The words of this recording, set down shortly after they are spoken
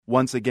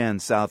Once again,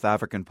 South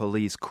African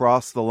police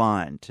crossed the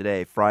line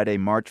today, Friday,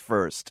 March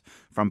 1st.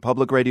 From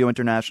Public Radio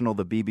International,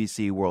 the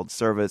BBC World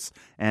Service,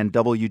 and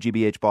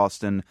WGBH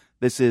Boston,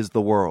 this is The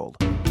World.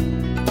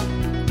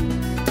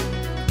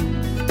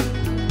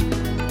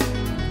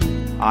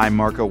 I'm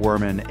Marco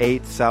Werman.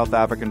 8 South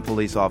African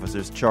police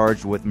officers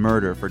charged with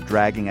murder for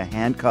dragging a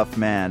handcuffed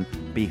man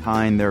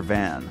behind their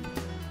van.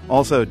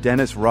 Also,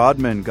 Dennis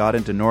Rodman got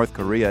into North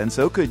Korea, and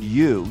so could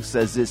you,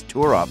 says this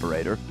tour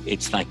operator.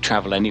 It's like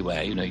travel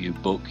anywhere. You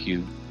book,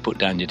 you put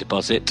down your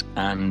deposit,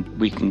 and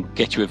we can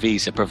get you a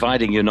visa,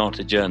 providing you're not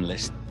a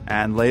journalist.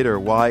 And later,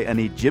 why an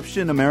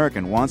Egyptian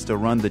American wants to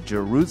run the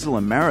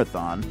Jerusalem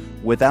Marathon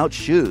without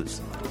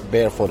shoes.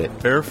 Barefooted.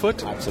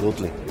 Barefoot?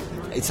 Absolutely.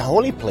 It's a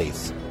holy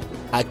place.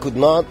 I could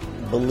not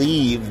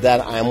believe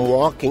that I'm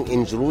walking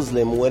in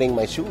Jerusalem wearing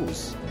my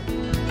shoes.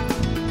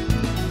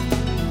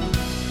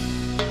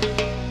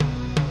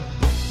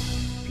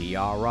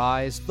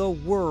 PRI's The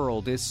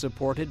World is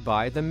supported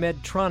by the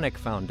Medtronic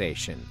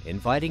Foundation,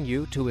 inviting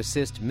you to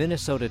assist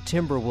Minnesota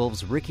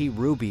Timberwolves' Ricky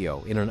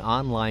Rubio in an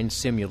online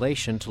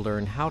simulation to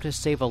learn how to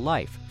save a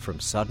life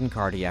from sudden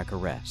cardiac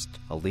arrest,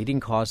 a leading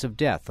cause of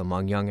death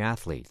among young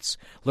athletes.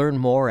 Learn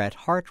more at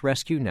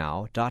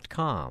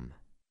heartrescuenow.com.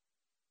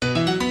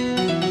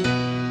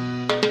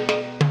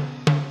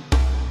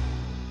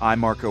 I'm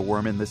Marco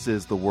Werman. This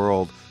is The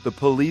World. The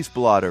police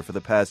blotter for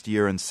the past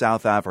year in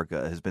South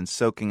Africa has been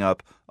soaking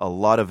up a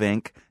lot of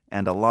ink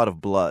and a lot of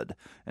blood.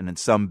 And in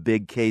some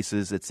big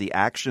cases, it's the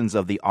actions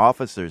of the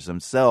officers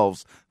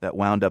themselves that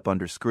wound up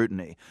under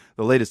scrutiny.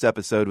 The latest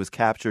episode was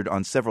captured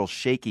on several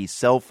shaky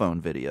cell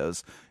phone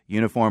videos.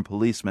 Uniformed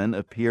policemen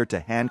appear to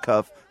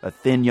handcuff a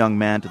thin young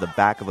man to the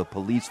back of a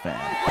police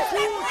van.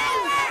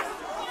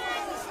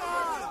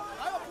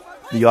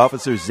 The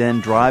officers then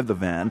drive the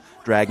van,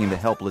 dragging the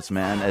helpless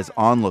man as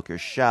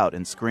onlookers shout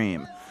and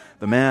scream.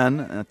 The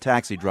man, a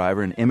taxi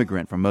driver, an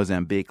immigrant from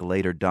Mozambique,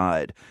 later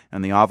died,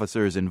 and the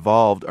officers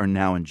involved are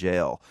now in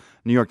jail.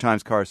 New York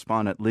Times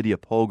correspondent Lydia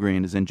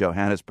Polgreen is in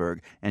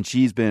Johannesburg, and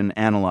she's been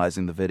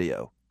analyzing the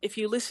video. If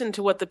you listen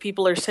to what the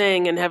people are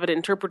saying and have it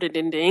interpreted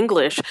into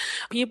English,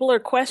 people are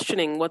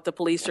questioning what the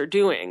police are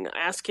doing,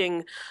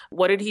 asking,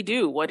 what did he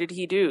do? What did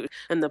he do?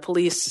 And the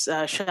police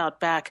shout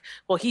back,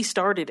 well, he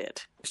started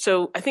it.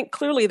 So I think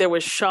clearly there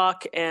was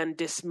shock and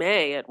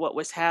dismay at what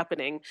was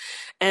happening.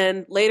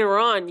 And later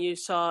on, you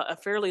saw a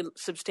fairly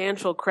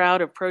substantial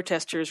crowd of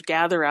protesters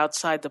gather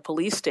outside the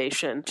police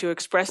station to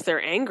express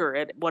their anger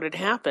at what had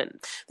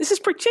happened. This is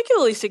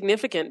particularly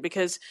significant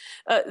because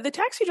the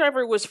taxi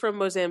driver was from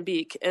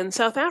Mozambique, and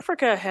South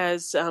Africa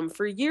has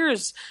for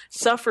years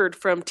suffered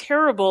from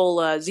terrible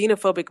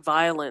xenophobic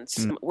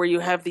violence, where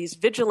you have these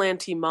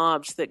vigilante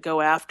mobs that go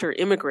after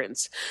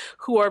immigrants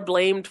who are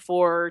blamed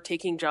for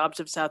taking jobs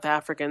of South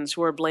Africans,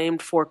 who are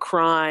blamed for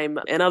crime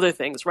and other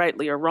things,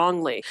 rightly or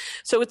wrongly.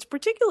 So it's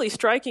particularly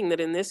striking that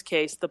in this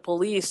case, the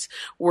police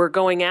were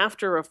going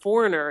after a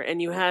foreigner,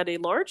 and you had a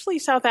largely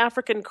South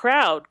African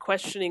crowd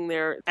questioning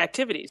their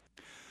activities.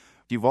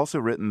 You've also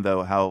written,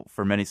 though, how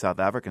for many South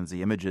Africans,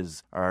 the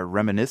images are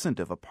reminiscent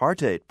of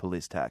apartheid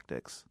police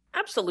tactics.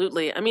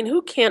 Absolutely. I mean,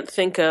 who can't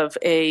think of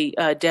a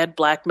dead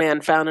black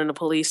man found in a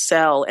police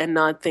cell and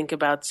not think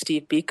about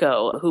Steve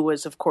Biko, who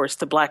was, of course,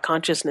 the Black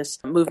Consciousness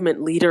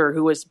Movement leader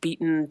who was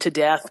beaten to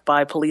death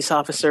by police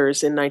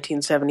officers in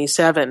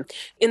 1977.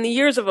 In the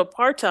years of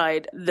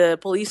apartheid, the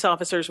police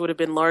officers would have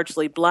been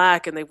largely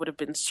black, and they would have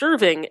been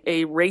serving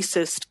a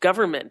racist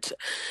government.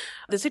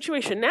 The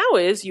situation now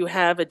is you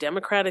have a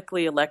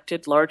democratically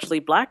elected, largely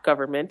black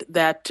government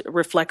that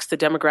reflects the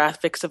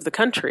demographics of the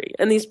country.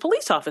 And these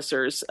police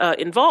officers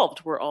involved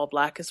were all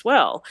black as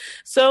well.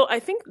 So I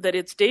think that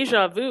it's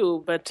deja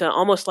vu, but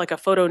almost like a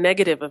photo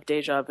negative of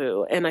deja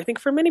vu. And I think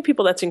for many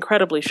people that's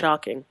incredibly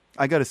shocking.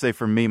 I got to say,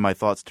 for me, my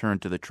thoughts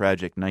turned to the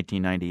tragic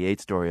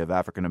 1998 story of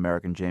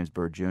African-American James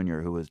Byrd Jr.,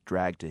 who was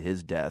dragged to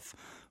his death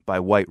by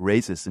white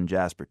racists in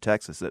Jasper,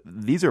 Texas.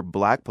 These are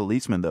black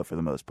policemen, though, for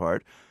the most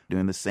part,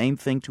 doing the same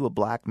thing to a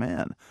black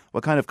man.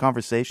 What kind of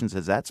conversations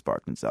has that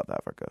sparked in South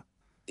Africa?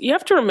 You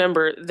have to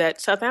remember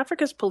that South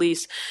Africa's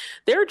police,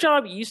 their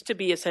job used to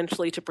be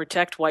essentially to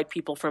protect white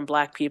people from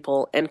black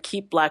people and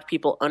keep black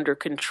people under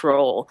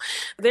control.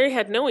 They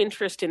had no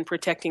interest in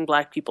protecting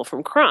black people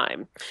from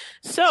crime.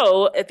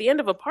 So at the end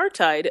of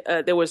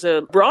apartheid, there was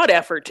a broad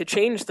effort to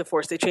change the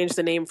force. They changed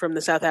the name from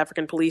the South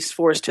African Police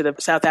Force to the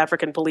South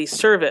African Police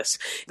Service.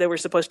 They were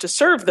supposed to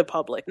serve the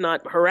public,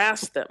 not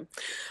harass them.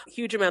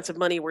 Huge amounts of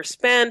money were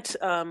spent.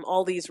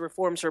 All these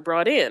reforms were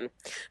brought in.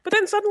 But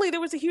then suddenly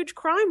there was a huge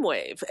crime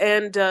wave,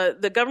 and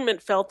the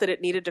government felt that it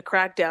needed to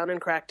crack down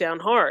and crack down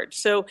hard.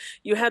 So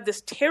you had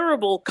this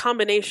terrible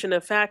combination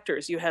of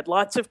factors. You had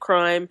lots of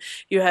crime.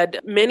 You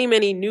had many,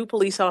 many new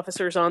police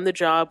officers on the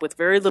job with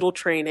very little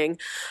training.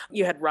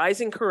 You had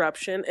rising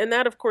corruption. And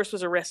that, of course,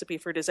 was a recipe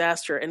for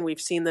disaster. And we've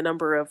seen the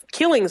number of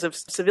killings of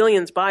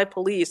civilians by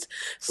police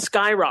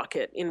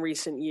skyrocket in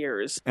recent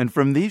years. And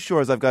from these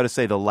shores, I've got to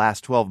say the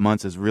last 12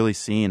 months has really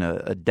seen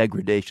a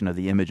degradation of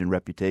the image and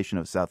reputation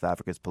of South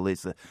Africa's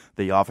police.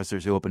 The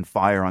officers who opened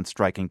fire on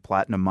striking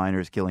platinum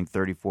miners, killing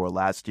 34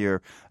 last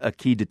year. A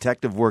key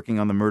detective working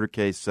on the murder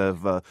case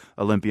of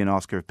Olympian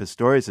Oscar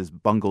Pistorius has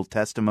bungled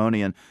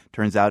testimony, and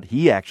turns out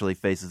he actually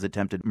faces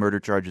attempted murder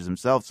charges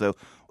himself. So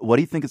what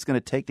do you think it's going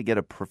to take to get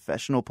a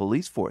professional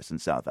police force in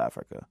South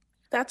Africa?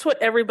 That's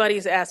what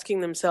everybody's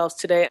asking themselves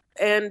today.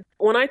 And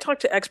when I talk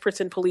to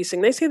experts in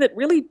policing, they say that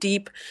really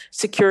deep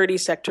security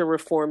sector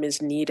reform is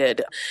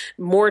needed.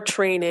 More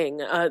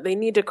training. They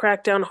need to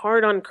crack down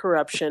hard on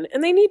corruption.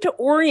 And they need to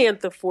orient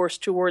the force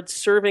towards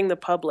serving the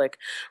public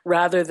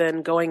rather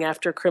than going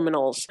after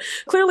criminals.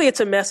 Clearly,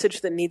 it's a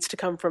message that needs to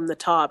come from the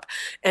top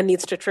and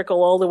needs to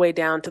trickle all the way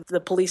down to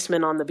the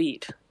policeman on the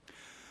beat.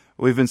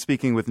 We've been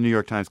speaking with New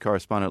York Times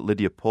correspondent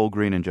Lydia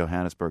Polgreen in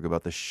Johannesburg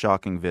about the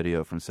shocking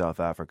video from South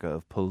Africa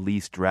of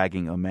police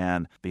dragging a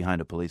man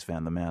behind a police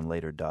van. The man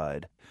later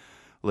died.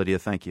 Lydia,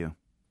 thank you.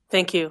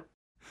 Thank you.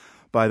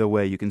 By the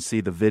way, you can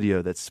see the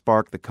video that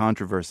sparked the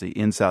controversy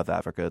in South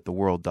Africa at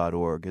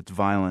theworld.org. It's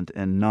violent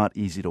and not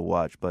easy to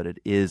watch, but it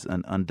is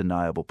an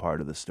undeniable part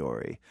of the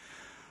story.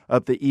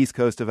 Up the east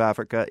coast of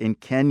Africa, in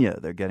Kenya,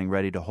 they're getting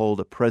ready to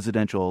hold a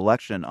presidential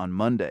election on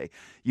Monday.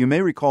 You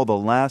may recall the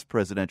last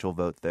presidential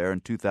vote there in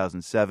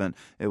 2007.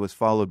 It was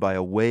followed by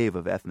a wave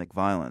of ethnic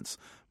violence.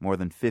 More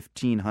than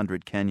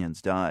 1,500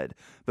 Kenyans died.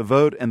 The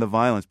vote and the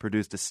violence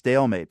produced a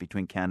stalemate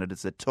between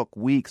candidates that took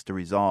weeks to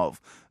resolve.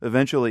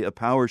 Eventually, a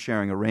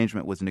power-sharing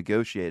arrangement was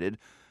negotiated.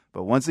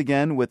 But once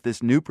again, with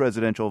this new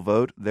presidential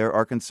vote, there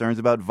are concerns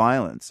about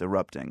violence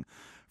erupting.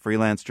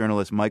 Freelance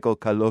journalist Michael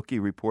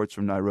Kaloki reports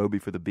from Nairobi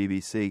for the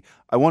BBC.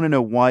 I want to know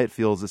why it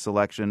feels this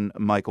election,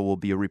 Michael, will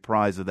be a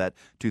reprise of that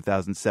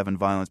 2007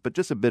 violence. But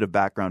just a bit of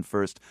background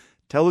first.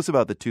 Tell us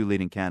about the two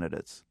leading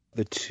candidates.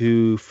 The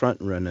two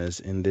front-runners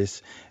in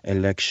this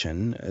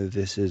election,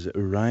 this is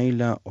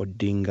Raila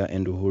Odinga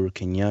and Uhuru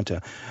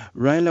Kenyatta.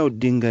 Raila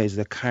Odinga is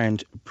the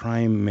current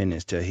prime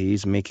minister. He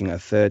is making a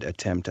third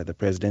attempt at the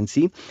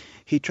presidency.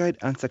 He tried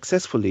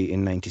unsuccessfully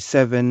in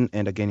 1997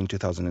 and again in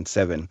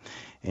 2007.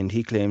 And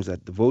he claims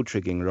that the vote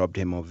rigging robbed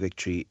him of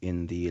victory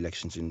in the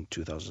elections in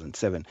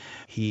 2007.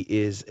 He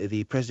is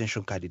the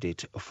presidential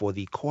candidate for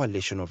the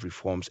Coalition of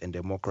Reforms and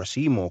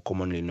Democracy, more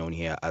commonly known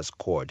here as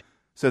CORD.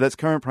 So that's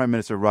current Prime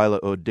Minister Raila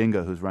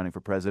Odinga who's running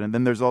for president.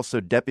 Then there's also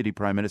Deputy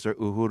Prime Minister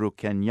Uhuru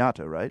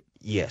Kenyatta, right?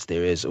 Yes,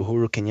 there is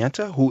Uhuru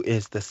Kenyatta, who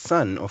is the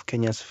son of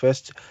Kenya's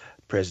first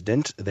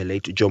president, the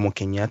late Jomo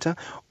Kenyatta.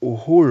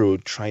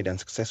 Uhuru tried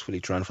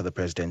unsuccessfully to run for the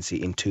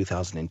presidency in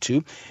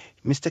 2002.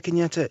 Mr.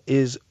 Kenyatta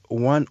is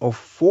one of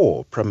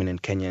 4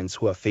 prominent Kenyans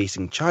who are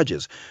facing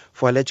charges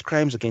for alleged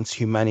crimes against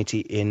humanity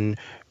in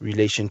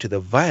relation to the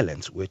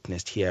violence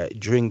witnessed here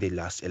during the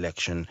last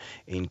election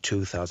in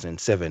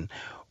 2007.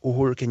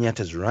 Uhuru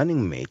Kenyatta's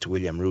running mate,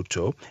 William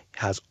Ruto,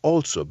 has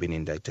also been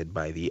indicted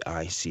by the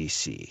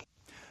ICC.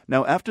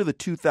 Now, after the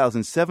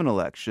 2007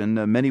 election,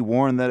 many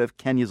warned that if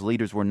Kenya's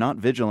leaders were not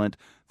vigilant,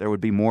 there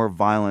would be more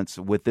violence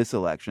with this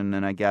election.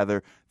 And I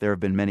gather there have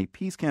been many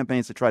peace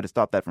campaigns to try to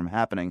stop that from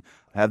happening.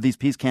 Have these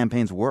peace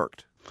campaigns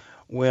worked?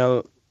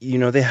 Well,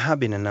 there have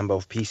been a number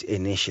of peace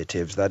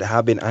initiatives that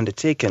have been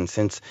undertaken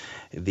since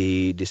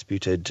the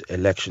disputed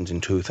elections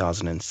in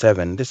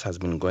 2007. This has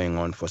been going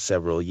on for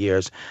several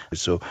years.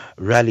 So peace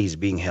rallies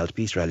being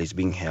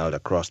held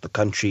across the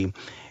country.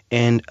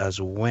 And as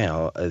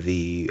well,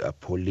 the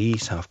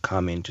police have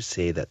come in to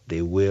say that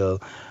they will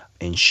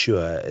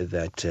ensure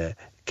that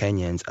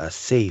Kenyans are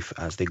safe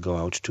as they go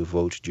out to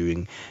vote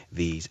during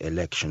these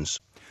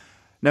elections.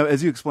 Now,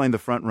 as you explained, the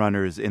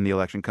front-runners in the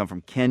election come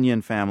from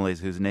Kenyan families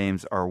whose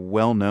names are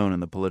well known in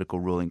the political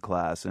ruling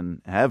class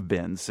and have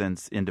been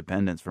since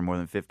independence for more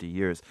than 50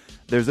 years.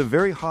 There's a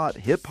very hot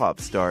hip-hop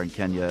star in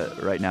Kenya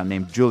right now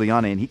named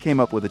Juliani, and he came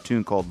up with a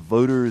tune called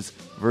Voters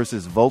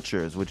versus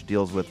Vultures, which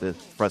deals with the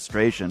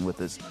frustration with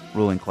this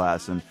ruling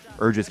class and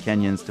urges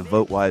Kenyans to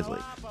vote wisely.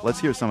 Let's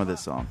hear some of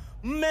this song.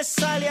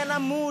 Mmesalia na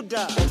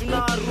muda,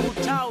 tuna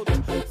root out.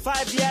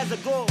 5 years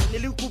ago,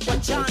 nilikupa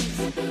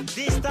chance.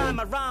 This time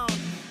around,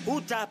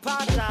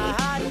 utapata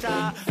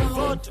hata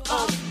vote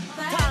of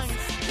thanks.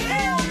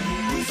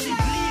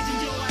 Usibleed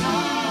ndio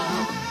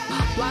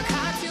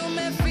wakati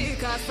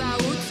umefika,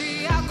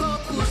 sauti yako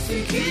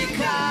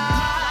kusikika.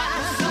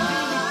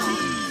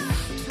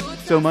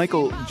 So,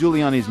 Michael,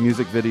 Giuliani's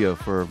music video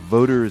for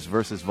Voters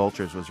versus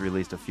Vultures was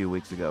released a few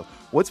weeks ago.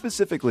 What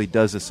specifically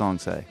does the song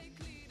say?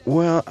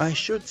 Well, I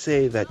should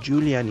say that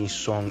Giuliani's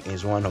song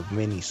is one of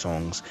many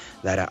songs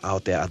that are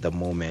out there at the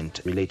moment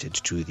related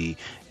to the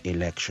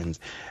elections.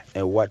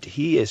 And what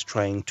he is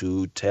trying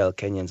to tell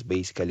Kenyans,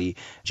 basically,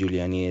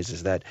 Giuliani,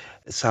 is that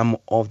some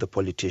of the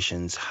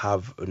politicians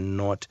have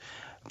not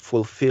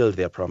fulfilled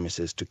their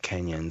promises to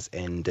Kenyans,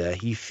 and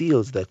he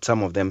feels that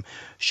some of them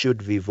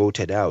should be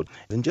voted out.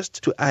 And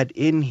just to add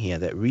in here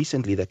that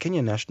recently the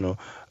Kenya National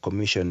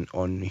Commission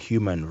on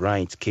Human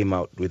Rights came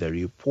out with a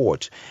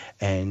report,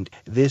 and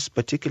this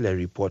particular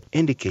report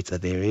indicates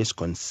that there is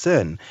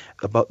concern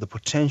about the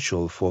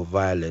potential for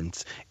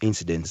violence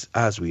incidents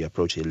as we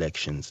approach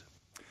elections.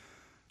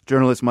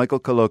 Journalist Michael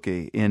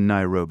Kaloki in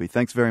Nairobi.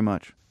 Thanks very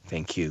much.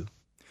 Thank you.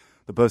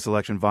 The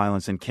post-election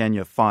violence in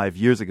Kenya 5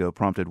 years ago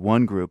prompted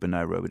one group in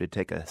Nairobi to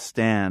take a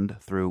stand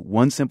through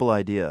one simple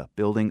idea,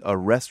 building a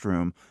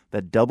restroom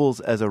that doubles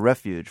as a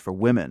refuge for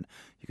women.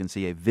 You can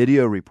see a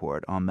video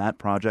report on that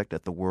project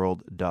at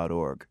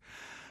theworld.org.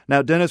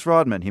 Now, Dennis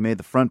Rodman, he made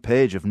the front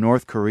page of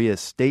North Korea's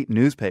state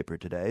newspaper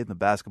today. The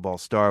basketball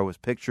star was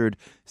pictured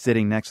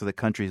sitting next to the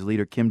country's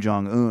leader, Kim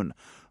Jong-un.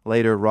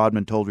 Later,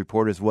 Rodman told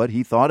reporters what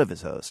he thought of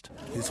his host.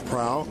 He's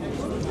proud.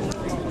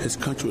 His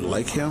country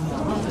like him.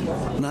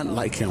 Not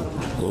like him.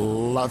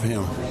 Love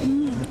him.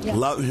 Yeah.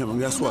 Love him. And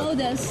guess what?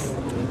 Yes.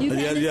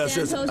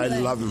 I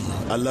love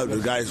him. I love the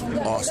guy's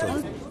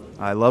awesome.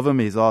 I love him.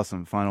 He's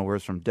awesome. Final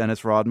words from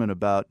Dennis Rodman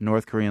about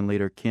North Korean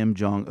leader Kim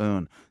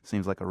Jong-un.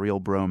 Seems like a real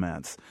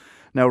bromance.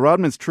 Now,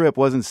 Rodman's trip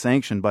wasn't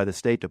sanctioned by the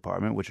State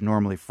Department, which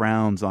normally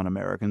frowns on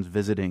Americans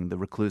visiting the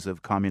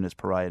reclusive communist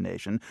pariah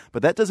nation.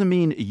 But that doesn't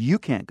mean you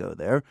can't go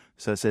there,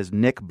 so says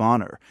Nick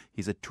Bonner.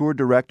 He's a tour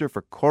director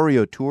for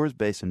Choreo Tours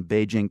based in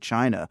Beijing,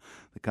 China.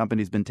 The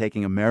company's been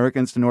taking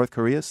Americans to North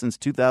Korea since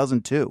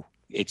 2002.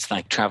 It's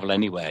like travel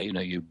anywhere.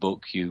 You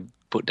book, you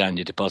put down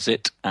your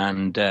deposit,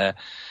 and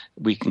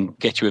we can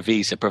get you a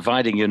visa.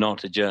 Providing you're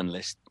not a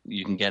journalist,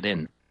 you can get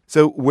in.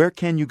 So where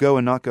can you go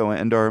and not go?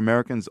 And are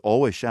Americans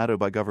always shadowed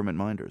by government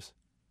minders?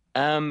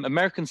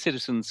 American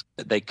citizens,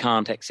 they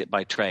can't exit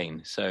by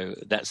train. So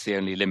that's the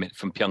only limit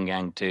from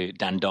Pyongyang to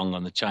Dandong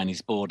on the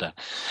Chinese border.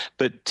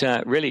 But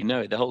really,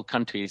 no, the whole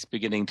country is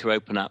beginning to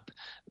open up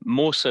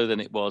more so than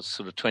it was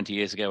sort of 20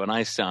 years ago when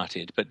I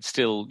started. But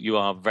still, you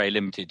are very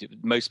limited.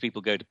 Most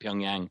people go to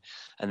Pyongyang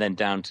and then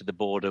down to the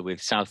border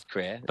with South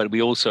Korea. But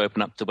we also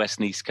open up the west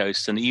and east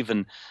coast and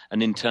even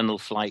an internal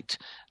flight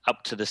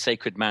up to the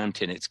sacred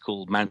mountain. It's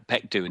called Mount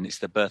Paektu, and it's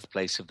the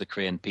birthplace of the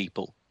Korean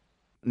people.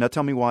 Now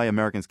tell me why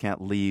Americans can't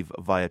leave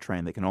via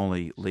train. They can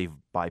only leave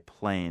by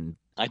plane.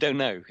 I don't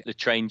know. The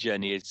train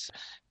journey is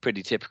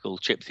pretty typical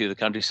trip through the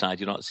countryside.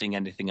 You're not seeing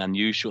anything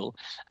unusual.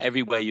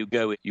 Everywhere you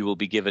go, you will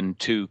be given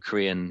 2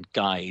 Korean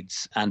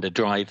guides and a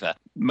driver.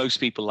 Most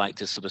people like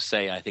to sort of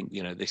say, I think,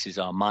 this is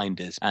our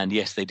minders. And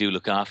yes, they do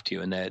look after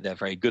you, and they're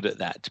very good at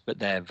that. But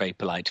they're very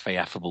polite, very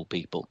affable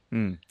people.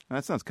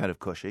 That sounds kind of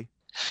cushy.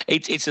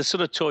 It's a sort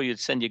of tour you'd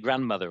send your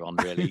grandmother on,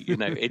 really.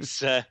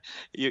 It's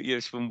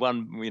you're from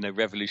one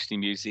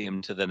revolutionary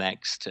museum to the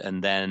next,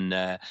 and then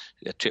a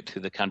trip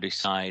through the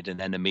countryside, and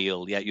then a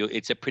meal. Yeah,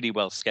 it's a pretty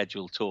well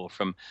scheduled tour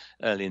from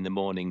early in the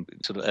morning,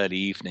 sort of early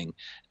evening.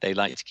 They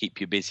like to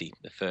keep you busy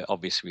for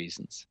obvious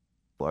reasons.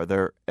 Are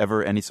there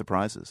ever any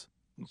surprises?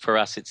 For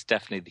us, it's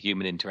definitely the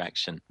human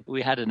interaction.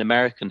 We had an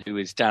American who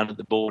was down at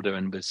the border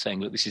and was saying,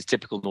 look, this is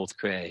typical North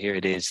Korea. Here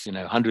it is,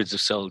 hundreds of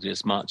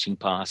soldiers marching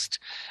past,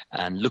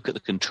 and look at the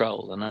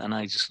control. And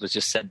I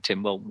just said to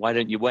him, well, why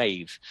don't you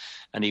wave?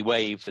 And he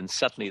waved, and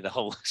suddenly the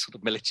whole sort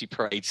of military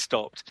parade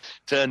stopped,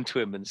 turned to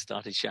him and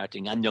started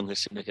shouting,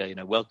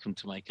 "Annyeonghaseyo, welcome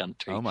to my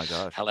country." Oh, my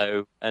gosh.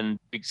 Hello. And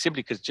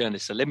simply because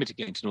journalists are limited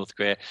going to North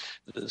Korea,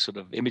 the sort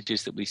of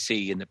images that we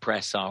see in the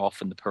press are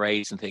often the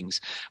parades and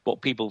things.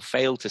 What people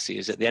fail to see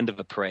is at the end of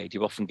a parade,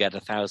 you often get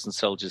 1,000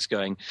 soldiers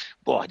going,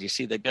 boy, do you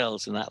see the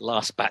girls in that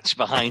last batch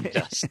behind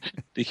us?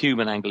 The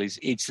human angle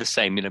it's the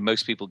same.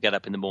 Most people get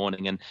up in the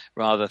morning and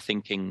rather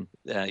thinking,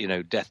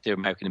 death to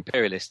American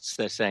imperialists,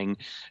 they're saying,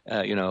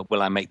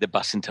 will I make the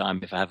bus in time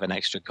if I have an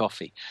extra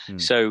coffee?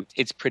 So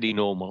it's pretty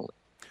normal.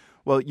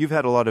 Well, you've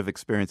had a lot of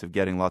experience of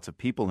getting lots of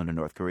people into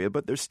North Korea,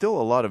 but there's still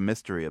a lot of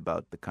mystery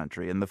about the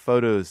country. And the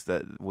photos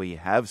that we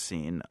have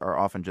seen are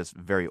often just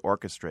very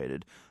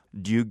orchestrated.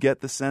 Do you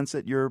get the sense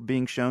that you're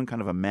being shown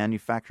kind of a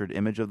manufactured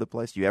image of the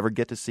place? Do you ever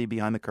get to see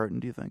behind the curtain,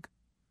 do you think?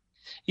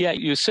 Yeah,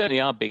 you certainly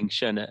are being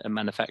shown a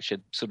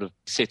manufactured sort of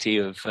city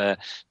of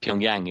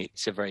Pyongyang.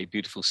 It's a very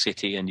beautiful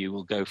city, and you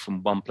will go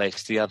from one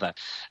place to the other.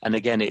 And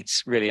again,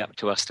 it's really up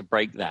to us to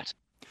break that.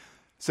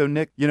 So,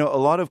 Nick, a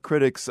lot of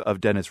critics of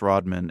Dennis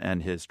Rodman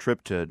and his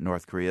trip to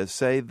North Korea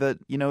say that,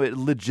 it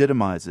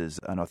legitimizes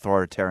an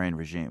authoritarian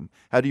regime.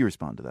 How do you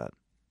respond to that?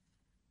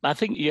 I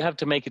think you have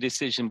to make a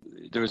decision.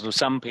 There are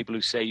some people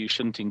who say you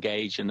shouldn't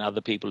engage and other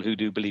people who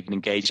do believe in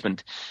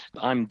engagement.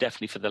 I'm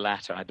definitely for the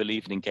latter. I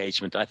believe in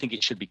engagement. I think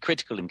it should be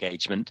critical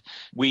engagement.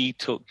 We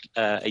took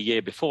a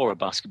year before a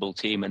basketball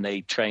team and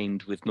they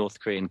trained with North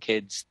Korean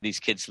kids. These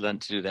kids learned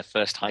to do their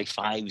first high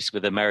fives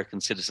with American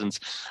citizens.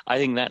 I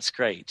think that's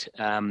great.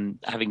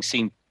 Having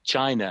seen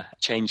China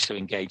change to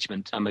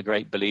engagement, I'm a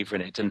great believer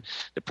in it. And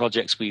the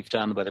projects we've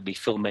done, whether it be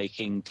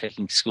filmmaking,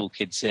 taking school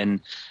kids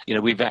in,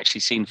 we've actually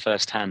seen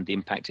firsthand the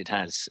impact it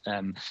has.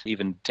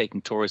 Even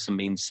taking tourism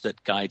means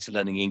that guides are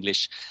learning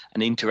English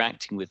and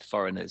interacting with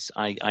foreigners.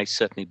 I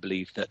certainly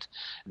believe that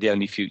the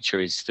only future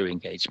is through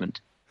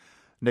engagement.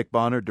 Nick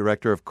Bonner,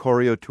 director of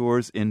Choreo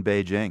Tours in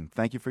Beijing.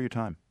 Thank you for your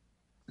time.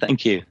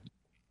 Thank you.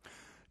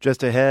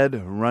 Just ahead,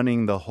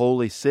 running the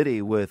holy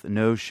city with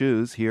no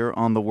shoes here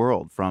on The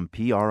World from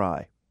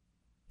PRI.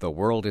 The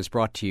World is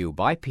brought to you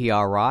by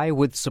PRI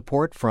with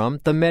support from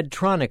the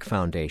Medtronic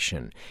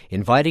Foundation,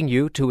 inviting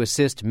you to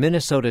assist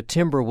Minnesota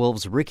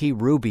Timberwolves' Ricky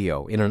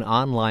Rubio in an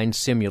online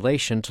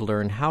simulation to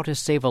learn how to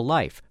save a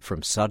life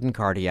from sudden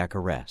cardiac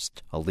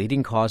arrest, a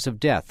leading cause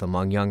of death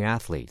among young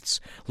athletes.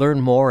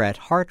 Learn more at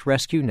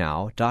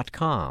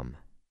heartrescuenow.com.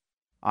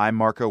 I'm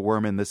Marco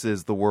Werman. This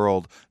is The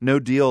World. No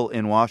deal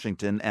in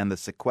Washington, and the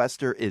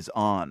sequester is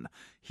on.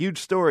 Huge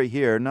story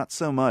here, not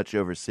so much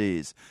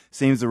overseas.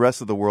 Seems the rest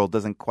of the world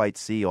doesn't quite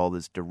see all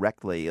this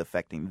directly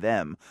affecting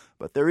them.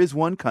 But there is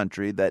one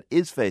country that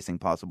is facing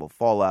possible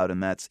fallout,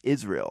 and that's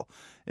Israel.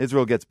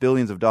 Israel gets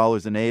billions of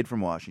dollars in aid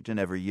from Washington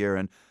every year,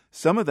 and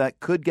some of that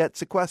could get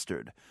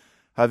sequestered.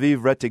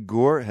 Haviv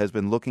Rettig-Gur has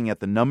been looking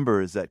at the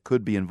numbers that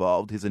could be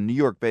involved. He's a New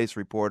York-based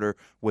reporter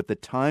with the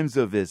Times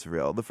of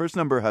Israel. The first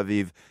number,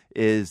 Haviv,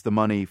 is the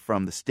money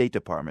from the State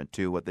Department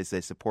to what they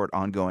say support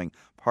ongoing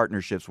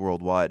partnerships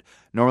worldwide.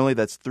 Normally,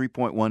 that's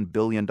 $3.1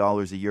 billion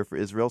a year for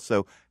Israel.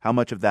 So how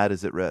much of that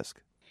is at risk?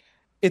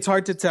 It's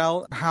hard to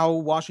tell how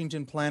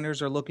Washington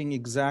planners are looking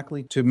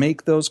exactly to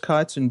make those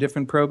cuts in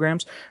different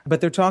programs, but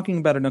they're talking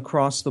about an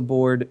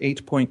across-the-board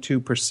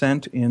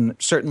 8.2% in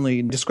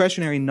certainly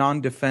discretionary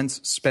non-defense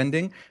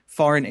spending.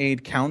 Foreign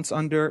aid counts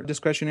under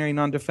discretionary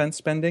non-defense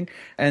spending,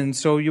 and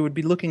so you would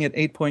be looking at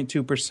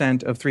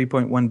 8.2% of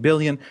 $3.1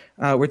 billion.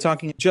 We're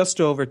talking just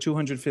over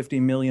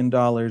 $250 million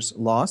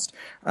lost.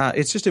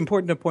 It's just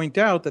important to point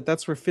out that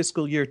that's for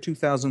fiscal year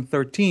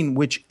 2013,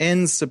 which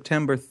ends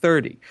September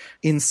 30,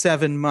 in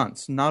 7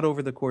 months, not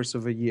over the course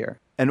of a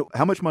year. And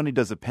how much money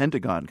does the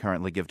Pentagon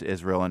currently give to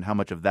Israel, and how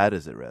much of that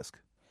is at risk?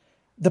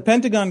 The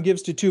Pentagon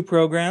gives to two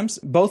programs,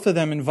 both of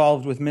them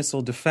involved with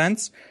missile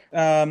defense.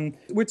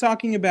 We're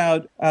talking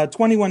about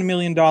 $21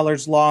 million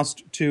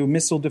lost to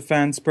missile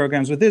defense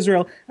programs with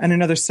Israel, and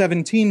another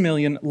 $17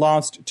 million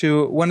lost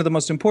to one of the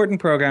most important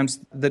programs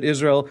that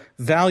Israel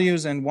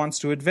values and wants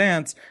to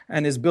advance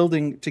and is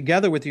building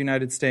together with the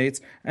United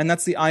States, and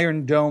that's the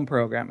Iron Dome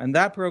program. And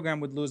that program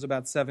would lose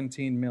about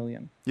 $17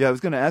 million. Yeah, I was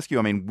going to ask you,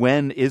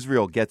 when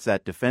Israel gets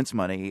that defense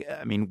money,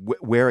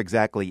 where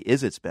exactly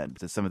is it spent?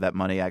 Does some of that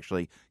money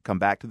actually come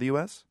back to the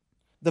U.S.?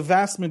 The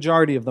vast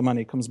majority of the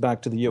money comes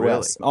back to the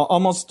U.S. Really?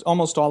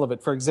 Almost all of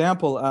it. For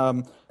example,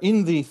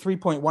 in the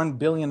 $3.1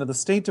 billion of the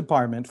State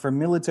Department for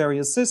military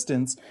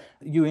assistance,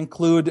 you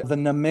include the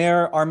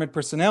Namer armored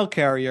personnel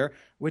carrier,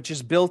 which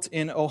is built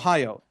in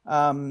Ohio.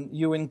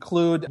 You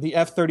include the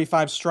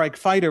F-35 strike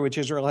fighter, which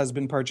Israel has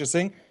been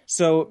purchasing.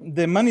 So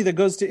the money that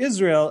goes to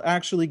Israel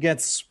actually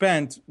gets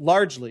spent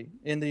largely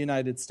in the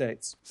United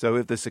States. So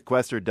if the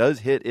sequester does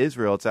hit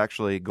Israel, it's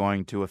actually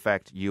going to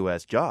affect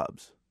U.S.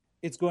 jobs.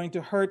 It's going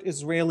to hurt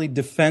Israeli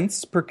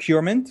defense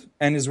procurement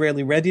and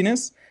Israeli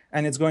readiness,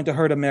 and it's going to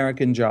hurt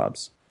American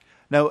jobs.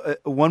 Now,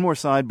 one more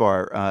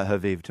sidebar,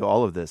 Haviv, to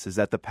all of this is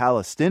that the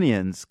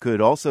Palestinians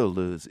could also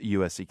lose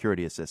U.S.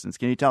 security assistance.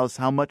 Can you tell us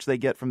how much they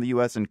get from the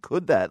U.S., and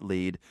could that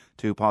lead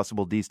to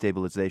possible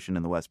destabilization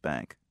in the West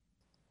Bank?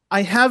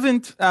 I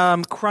haven't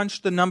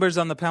crunched the numbers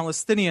on the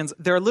Palestinians.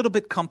 They're a little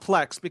bit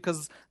complex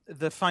because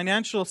the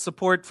financial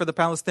support for the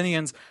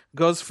Palestinians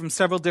goes from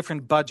several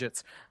different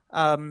budgets.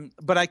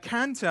 But I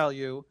can tell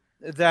you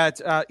that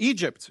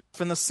Egypt,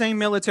 from the same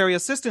military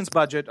assistance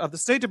budget of the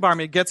State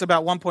Department, gets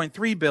about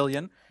 $1.3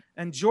 billion,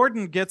 and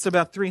Jordan gets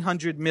about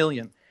 $300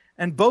 million.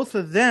 And both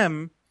of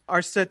them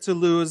are set to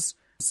lose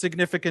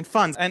significant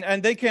funds,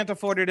 and they can't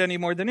afford it any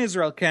more than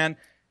Israel can.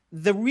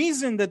 The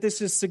reason that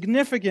this is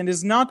significant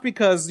is not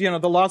because, the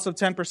loss of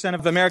 10%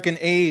 of American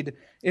aid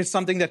is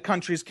something that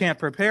countries can't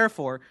prepare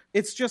for.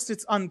 It's just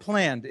it's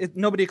unplanned.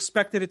 Nobody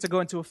expected it to go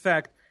into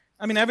effect.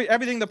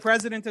 Everything the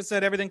president has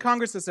said, everything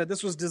Congress has said,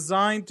 this was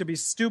designed to be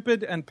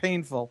stupid and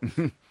painful.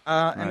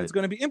 And it's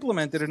going to be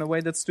implemented in a way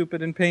that's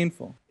stupid and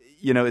painful.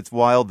 It's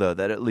wild, though,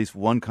 that at least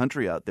one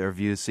country out there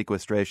views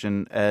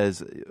sequestration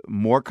as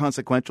more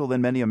consequential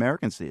than many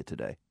Americans see it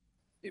today.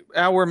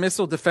 Our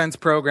missile defense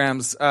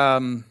programs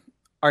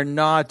are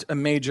not a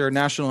major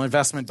national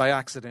investment by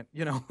accident.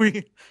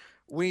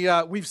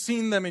 We've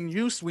seen them in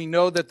use. We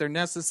know that they're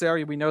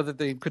necessary. We know that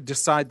they could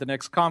decide the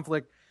next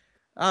conflict.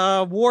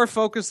 War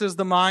focuses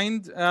the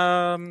mind,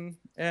 and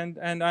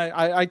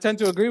I tend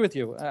to agree with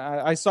you.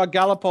 I saw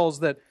Gallup polls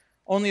that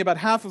only about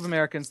half of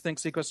Americans think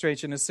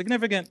sequestration is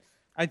significant.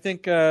 I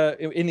think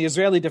in the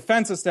Israeli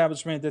defense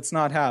establishment, it's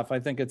not half. I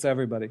think it's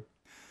everybody.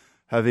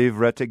 Haviv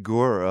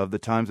Rettig-Gur of the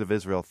Times of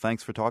Israel,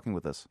 thanks for talking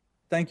with us.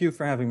 Thank you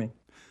for having me.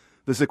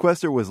 The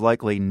sequester was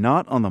likely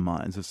not on the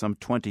minds of some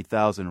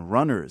 20,000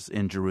 runners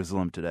in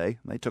Jerusalem today.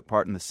 They took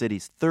part in the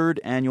city's third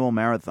annual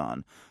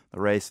marathon. The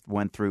race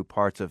went through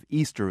parts of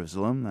East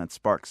Jerusalem that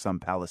sparked some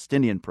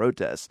Palestinian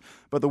protests.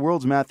 But the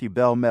World's Matthew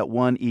Bell met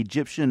one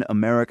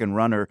Egyptian-American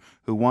runner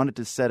who wanted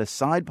to set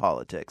aside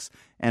politics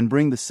and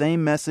bring the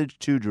same message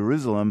to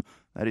Jerusalem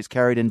that he's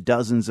carried in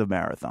dozens of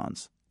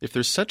marathons. If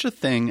there's such a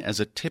thing as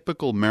a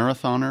typical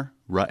marathoner,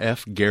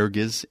 Raef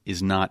Gergiz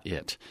is not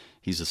it.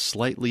 He's a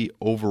slightly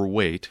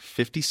overweight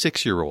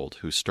 56-year-old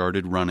who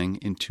started running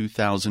in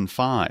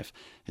 2005.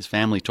 His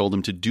family told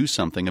him to do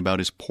something about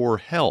his poor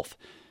health.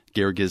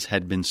 Gergiz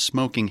had been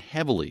smoking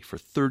heavily for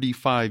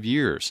 35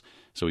 years,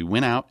 so he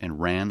went out and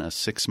ran a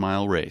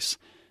 6-mile race.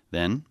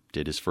 Then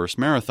did his first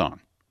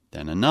marathon,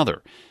 then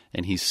another,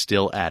 and he's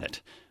still at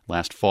it.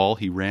 Last fall,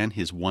 he ran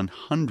his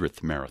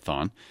 100th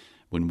marathon.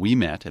 When we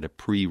met at a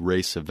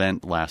pre-race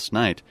event last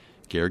night,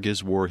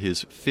 Gergiz wore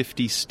his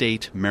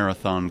 50-state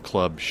marathon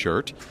club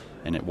shirt,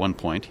 and at one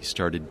point he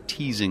started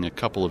teasing a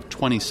couple of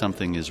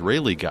 20-something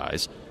Israeli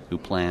guys who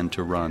plan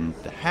to run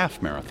the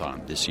half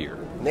marathon this year.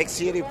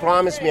 Next year, you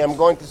promise me I'm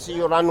going to see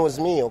you run with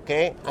me,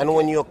 okay? And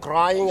when you're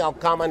crying, I'll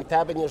come and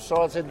tap in your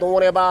shoulder and say, don't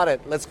worry about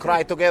it. Let's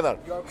cry together.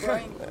 You're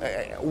crying?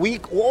 We're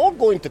all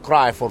going to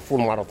cry for full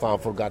marathon,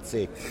 for God's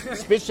sake.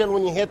 Especially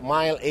when you hit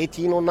mile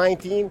 18 or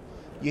 19,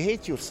 you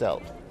hate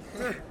yourself.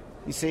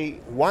 You say,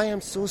 why I'm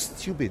so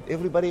stupid?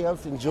 Everybody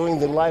else enjoying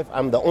their life.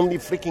 I'm the only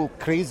freaking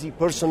crazy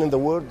person in the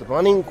world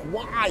running.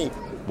 Why?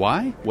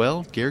 Why?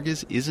 Well,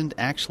 Gergiz isn't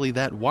actually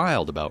that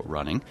wild about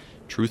running.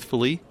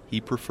 Truthfully,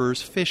 he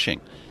prefers fishing.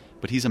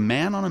 But he's a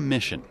man on a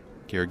mission.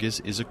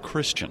 Gergiz is a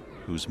Christian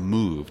who's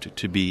moved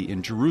to be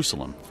in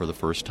Jerusalem for the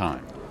first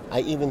time. I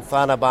even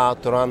thought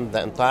about to run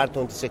the entire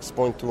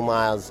 26.2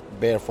 miles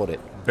barefooted.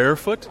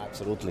 Barefoot?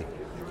 Absolutely.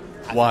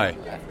 Why?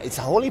 It's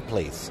a holy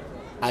place.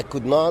 I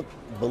could not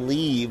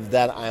believe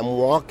that I'm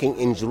walking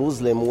in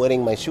Jerusalem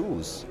wearing my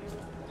shoes.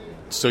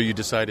 So you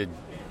decided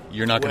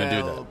you're not going to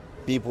do that?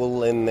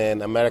 People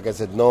in America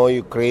said, no,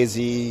 you're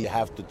crazy, you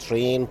have to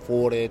train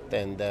for it.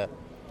 And I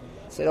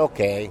said,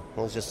 okay,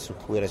 we'll just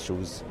wear the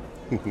shoes.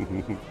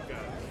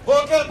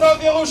 בוקר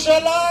טוב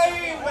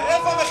ירושלים,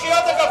 ואיפה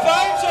מחיאות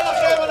הכפיים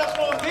שלכם?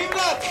 אנחנו עומדים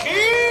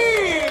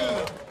להתחיל!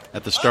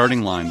 At the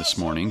starting line this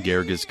morning,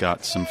 Gergiz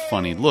got some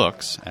funny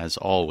looks. As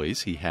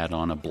always, he had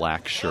on a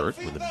black shirt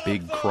with a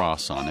big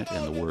cross on it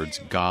and the words,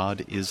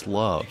 God is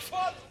love.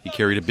 He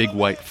carried a big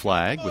white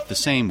flag with the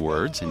same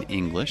words in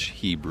English,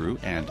 Hebrew,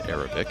 and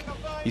Arabic.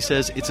 He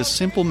says it's a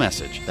simple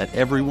message that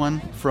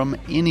everyone from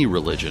any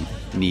religion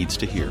needs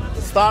to hear.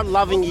 Start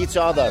loving each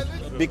other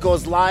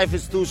because life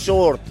is too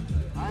short.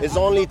 It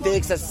only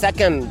takes a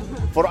second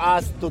for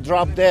us to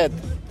drop dead.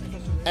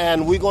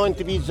 And we're going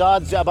to be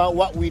judged about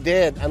what we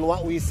did and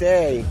what we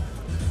say.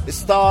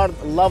 Start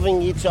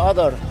loving each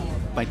other.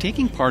 By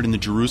taking part in the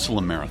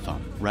Jerusalem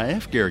Marathon,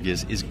 Raef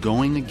Gergiz is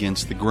going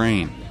against the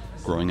grain.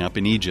 Growing up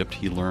in Egypt,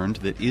 he learned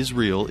that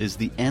Israel is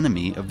the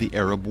enemy of the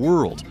Arab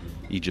world.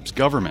 Egypt's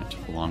government,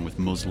 along with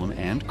Muslim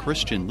and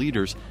Christian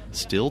leaders,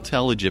 still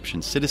tell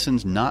Egyptian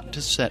citizens not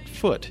to set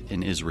foot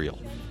in Israel.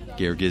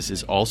 Gergiz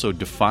is also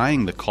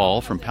defying the call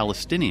from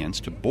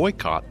Palestinians to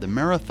boycott the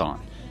marathon.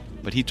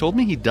 But he told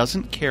me he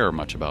doesn't care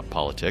much about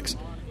politics.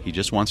 He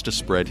just wants to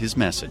spread his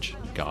message.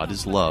 God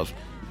is love,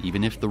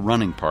 even if the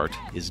running part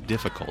is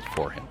difficult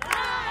for him.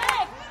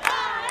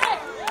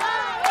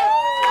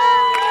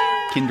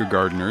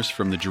 Kindergartners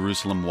from the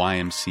Jerusalem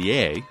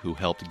YMCA, who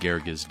helped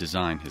Gergiz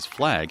design his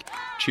flag,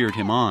 cheered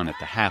him on at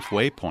the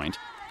halfway point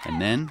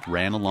and then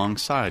ran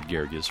alongside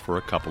Gergiz for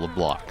a couple of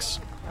blocks.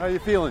 How are you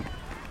feeling?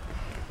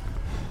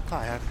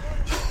 Tired.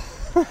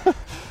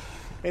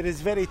 It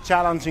is a very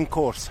challenging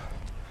course.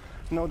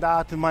 No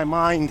doubt in my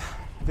mind,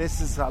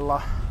 this is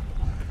the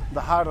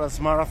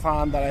hardest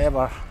marathon that I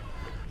ever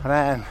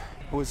ran.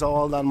 It was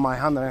all done my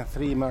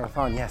 103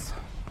 marathon, yes.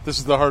 This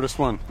is the hardest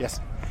one? Yes.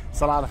 It's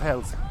a lot of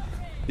hills.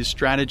 His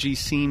strategy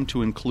seemed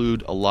to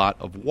include a lot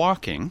of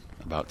walking.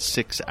 About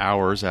 6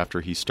 hours after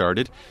he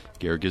started,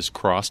 Gergiz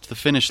crossed the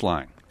finish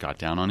line, got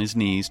down on his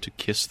knees to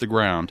kiss the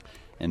ground,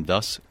 and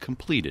thus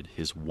completed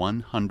his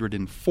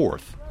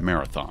 104th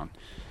marathon.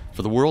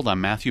 For The World, I'm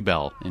Matthew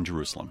Bell in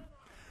Jerusalem.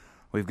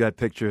 We've got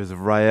pictures of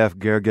Raef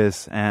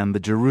Gergiz and the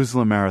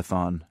Jerusalem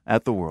Marathon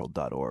at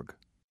theworld.org.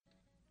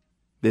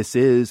 This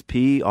is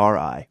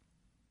PRI.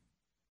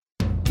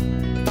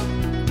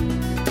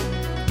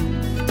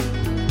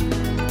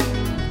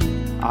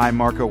 I'm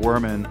Marco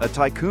Werman. A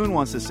tycoon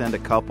wants to send a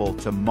couple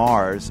to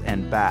Mars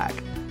and back.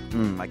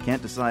 I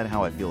can't decide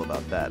how I feel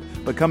about that.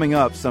 But coming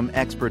up, some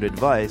expert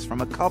advice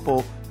from a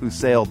couple who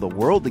sailed the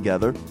world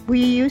together. We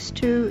used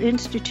to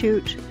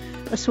institute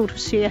a sort of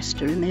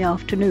siesta in the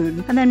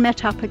afternoon and then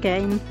met up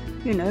again,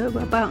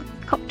 about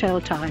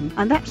cocktail time.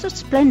 And that's a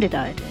splendid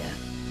idea.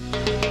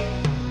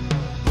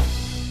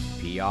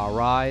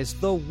 PRI's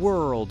The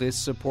World is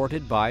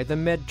supported by the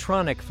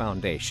Medtronic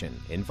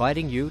Foundation,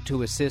 inviting you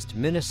to assist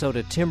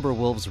Minnesota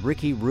Timberwolves'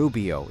 Ricky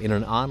Rubio in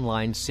an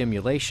online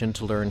simulation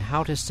to learn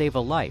how to save a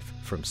life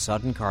from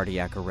sudden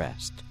cardiac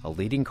arrest, a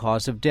leading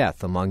cause of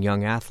death among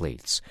young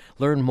athletes.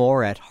 Learn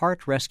more at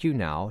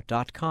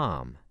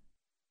heartrescuenow.com.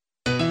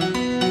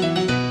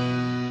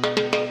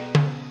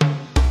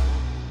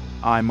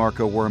 I'm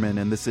Marco Werman,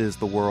 and this is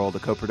The World, a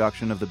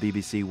co-production of the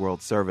BBC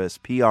World Service,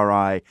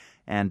 PRI,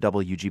 and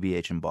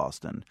WGBH in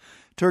Boston.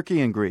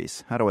 Turkey and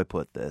Greece, how do I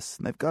put this?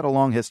 They've got a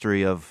long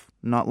history of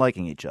not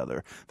liking each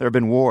other. There have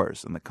been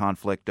wars and the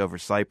conflict over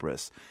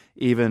Cyprus,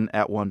 even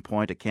at one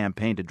point a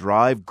campaign to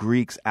drive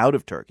Greeks out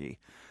of Turkey.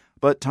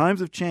 But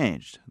times have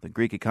changed. The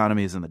Greek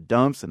economy is in the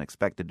dumps and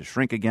expected to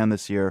shrink again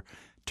this year.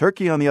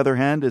 Turkey, on the other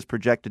hand, is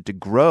projected to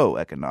grow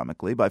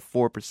economically by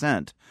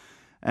 4%.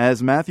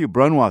 As Matthew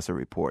Brunwasser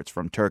reports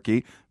from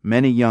Turkey,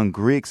 many young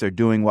Greeks are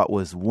doing what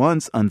was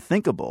once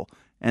unthinkable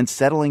and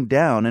settling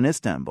down in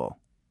Istanbul.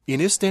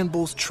 In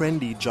Istanbul's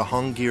trendy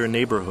Cihangir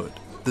neighborhood,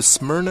 the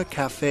Smyrna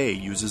Cafe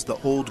uses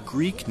the old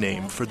Greek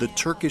name for the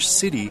Turkish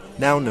city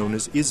now known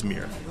as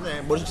Izmir.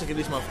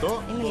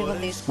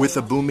 With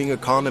a booming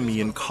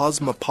economy and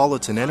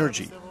cosmopolitan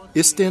energy,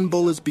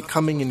 Istanbul is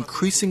becoming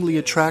increasingly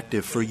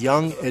attractive for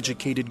young,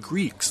 educated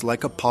Greeks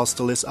like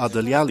Apostolos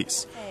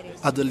Adelialis.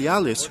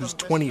 Adelialis, who's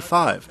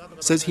 25,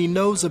 says he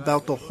knows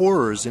about the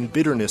horrors and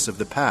bitterness of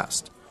the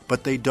past,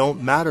 but they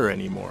don't matter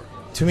anymore.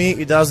 To me,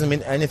 it doesn't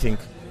mean anything.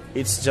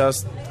 It's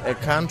just a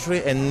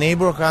country, a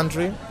neighbor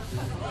country.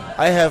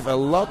 I have a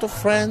lot of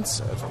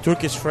friends,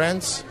 Turkish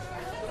friends.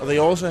 They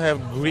also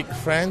have Greek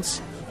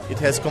friends. It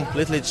has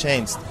completely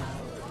changed.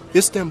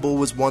 Istanbul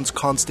was once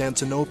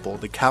Constantinople,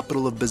 the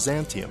capital of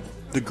Byzantium,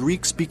 the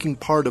Greek-speaking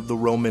part of the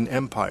Roman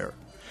Empire.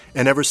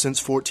 And ever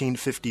since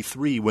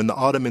 1453, when the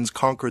Ottomans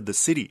conquered the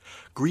city,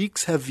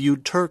 Greeks have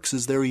viewed Turks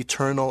as their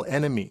eternal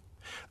enemy.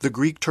 The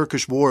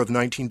Greek-Turkish War of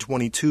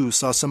 1922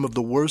 saw some of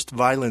the worst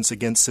violence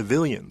against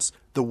civilians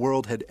the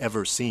world had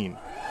ever seen.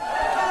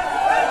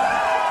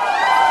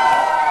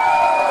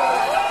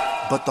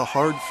 But the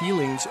hard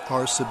feelings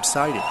are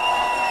subsiding.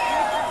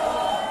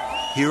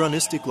 Here on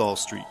Istiklal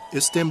Street,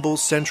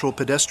 Istanbul's central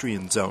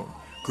pedestrian zone,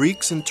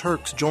 Greeks and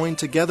Turks joined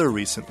together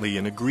recently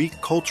in a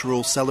Greek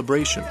cultural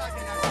celebration.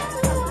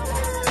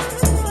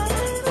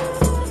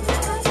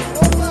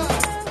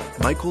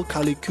 Michael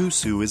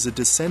Kalikusu is a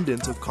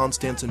descendant of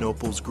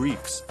Constantinople's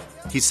Greeks.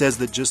 He says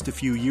that just a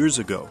few years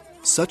ago,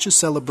 such a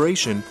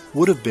celebration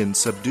would have been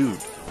subdued.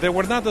 There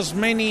were not as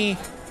many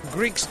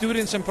Greek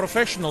students and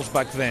professionals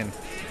back then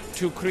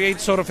to create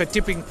sort of a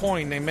tipping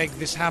point and make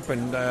this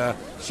happen.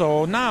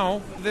 So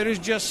now there is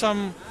just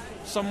some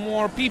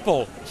more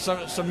people,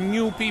 some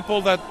new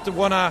people that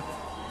want to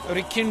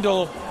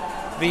rekindle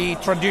the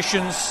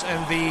traditions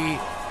and the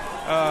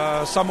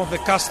some of the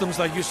customs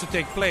that used to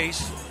take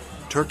place.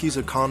 Turkey's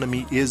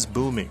economy is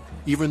booming,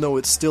 even though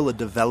it's still a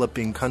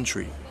developing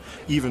country.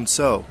 Even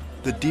so,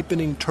 the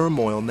deepening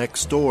turmoil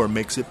next door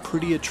makes it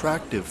pretty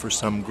attractive for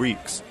some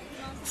Greeks.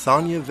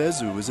 Thania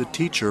Vezu is a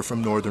teacher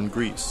from northern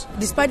Greece.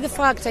 Despite the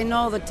fact I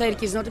know that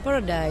Turkey is not a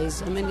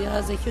paradise, I mean, it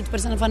has a huge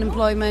percent of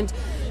unemployment,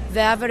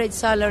 the average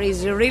salary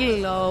is really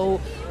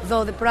low,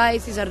 though the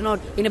prices are not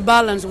in a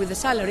balance with the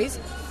salaries,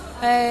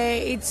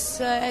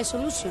 it's a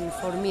solution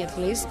for me at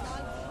least.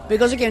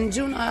 Because again, in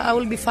June I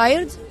will be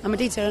fired. I'm a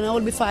teacher and I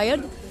will be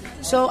fired.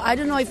 So I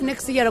don't know if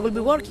next year I will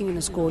be working in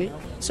a school.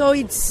 So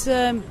it's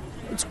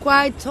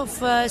quite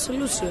of a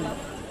solution.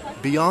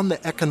 Beyond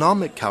the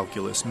economic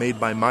calculus made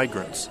by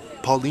migrants,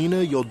 Paulina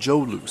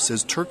Yolcoglu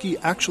says Turkey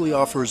actually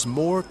offers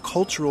more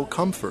cultural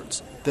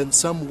comforts than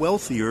some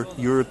wealthier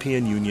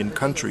European Union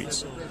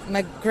countries.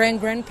 My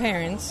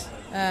grandparents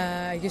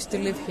used to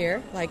live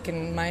here, like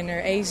in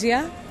Minor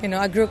Asia. You know,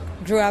 I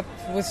grew up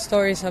with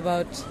stories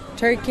about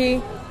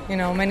Turkey. You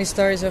know, many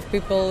stories of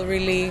people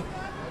really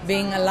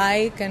being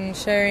alike and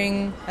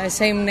sharing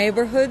same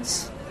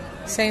neighborhoods,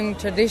 same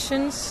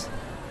traditions.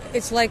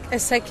 It's like a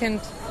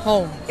second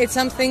home. It's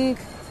something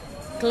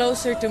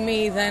closer to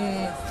me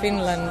than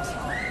Finland.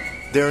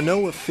 There are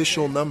no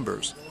official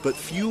numbers, but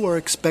few are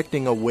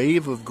expecting a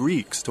wave of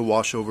Greeks to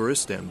wash over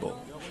Istanbul.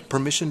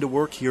 Permission to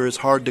work here is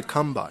hard to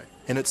come by,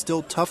 and it's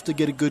still tough to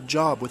get a good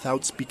job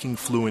without speaking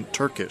fluent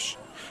Turkish.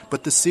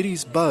 But the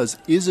city's buzz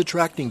is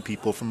attracting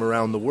people from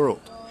around the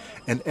world.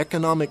 And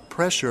economic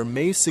pressure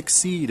may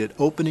succeed at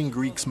opening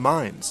Greeks'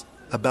 minds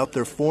about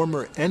their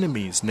former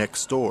enemies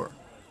next door.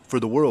 For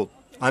The World,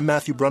 I'm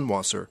Matthew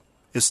Brunwasser,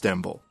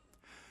 Istanbul.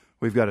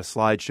 We've got a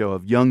slideshow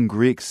of young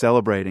Greeks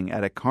celebrating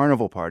at a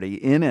carnival party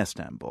in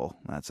Istanbul.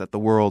 That's at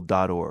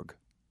theworld.org.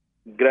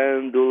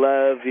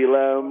 Grândola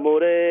Vila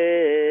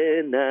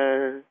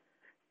Morena,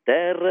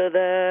 terra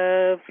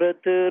da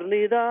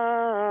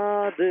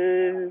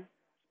fraternidade,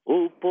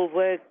 o povo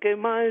é quem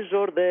mais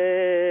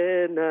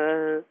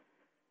ordena.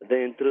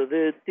 Dentro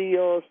de ti,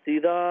 ó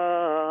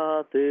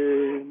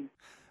cidade.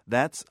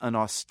 That's an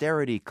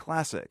austerity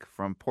classic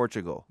from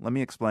Portugal. Let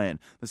me explain.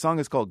 The song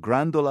is called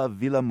Grândola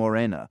Vila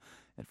Morena.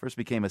 It first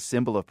became a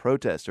symbol of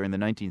protest during the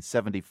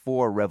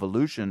 1974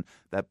 revolution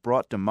that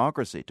brought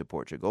democracy to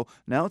Portugal.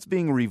 Now it's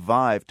being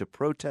revived to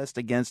protest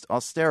against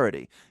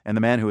austerity. And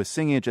the man who is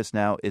singing it just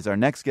now is our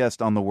next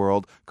guest on The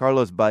World.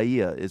 Carlos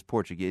Bahia is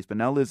Portuguese, but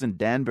now lives in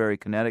Danbury,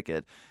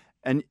 Connecticut.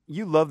 And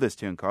you love this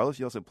tune, Carlos.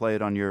 You also play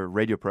it on your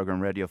radio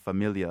program, Radio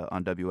Familia,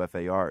 on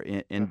WFAR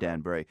in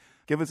Danbury.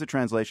 Give us a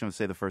translation of,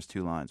 say, the first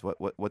two lines.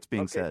 What's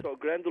being said? So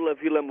Grândola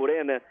Vila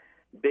Morena,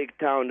 big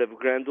town of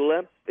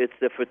Grândola, it's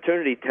the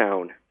fraternity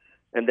town.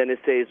 And then it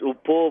says, o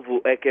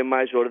povo é quem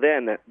mais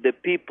ordena. The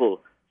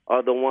people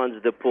are the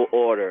ones that put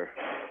order.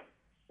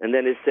 And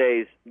then it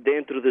says,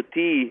 dentro de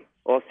ti,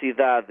 ó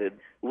cidade,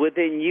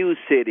 within you,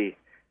 city.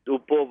 O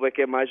povo é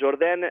que mais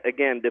ordena.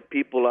 Again, the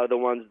people are the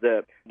ones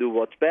that do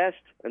what's best.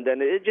 And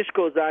then it just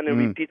goes on and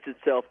repeats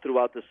itself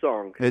throughout the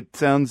song. It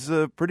sounds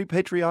pretty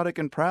patriotic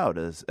and proud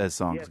as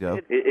songs go.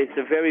 It's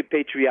a very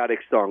patriotic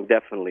song,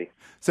 definitely.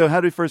 So how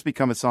did it first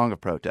become a song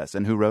of protest,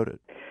 and who wrote it?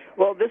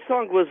 Well, this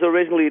song was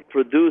originally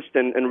produced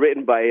and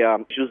written by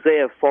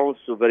José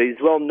Afonso, but he's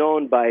well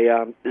known by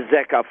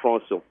Zeca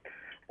Afonso.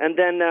 And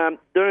then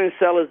during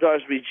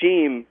Salazar's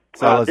regime...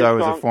 Salazar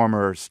was a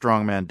former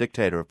strongman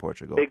dictator of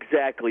Portugal.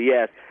 Exactly,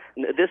 yes.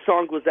 This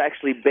song was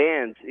actually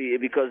banned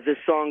because this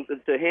song,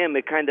 to him,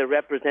 it kind of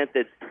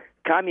represented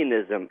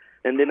communism.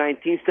 And in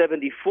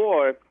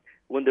 1974,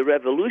 when the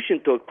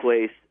revolution took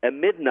place, at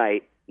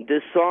midnight,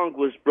 this song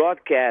was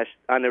broadcast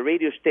on a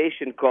radio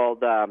station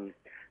called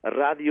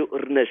Radio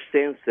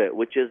Renascença,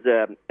 which is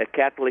a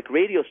Catholic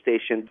radio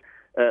station.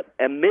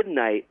 At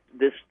midnight,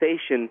 this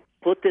station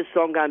put this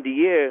song on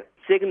the air,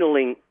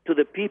 signaling to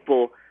the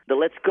people that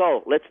let's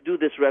go, let's do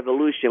this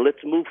revolution,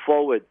 let's move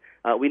forward.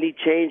 We need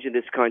change in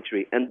this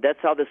country. And that's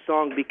how the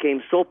song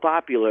became so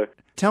popular.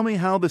 Tell me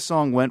how the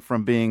song went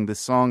from being the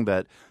song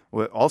that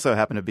also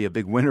happened to be a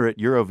big winner at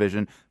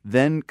Eurovision,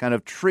 then kind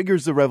of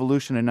triggers the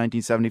revolution in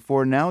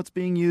 1974. Now it's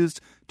being used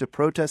to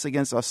protest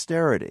against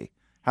austerity.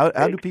 How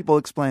do people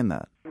explain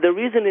that? The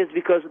reason is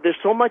because there's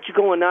so much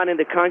going on in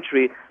the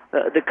country.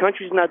 The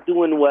country's not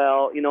doing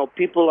well.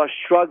 People are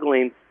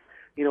struggling.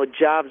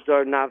 Jobs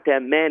are not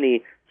that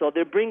many. So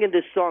they're bringing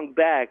this song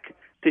back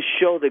to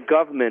show the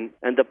government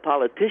and the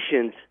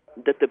politicians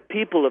that the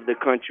people of the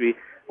country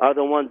are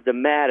the ones that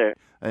matter.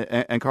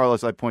 And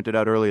Carlos, I pointed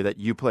out earlier that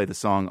you play the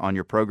song on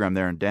your program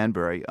there in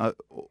Danbury.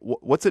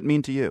 What's it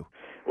mean to you?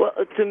 Well,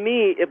 to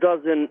me, it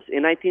doesn't.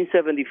 In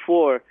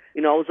 1974, I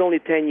was only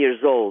 10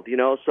 years old,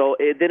 so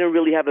it didn't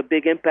really have a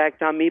big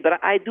impact on me.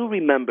 But I do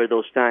remember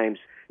those times.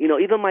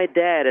 Even my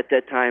dad at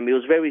that time, he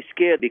was very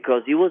scared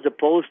because he was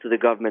opposed to the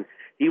government.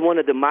 He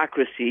wanted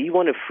democracy. He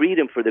wanted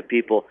freedom for the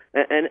people.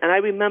 And I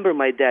remember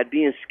my dad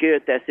being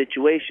scared at that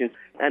situation.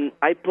 And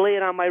I play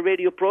it on my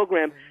radio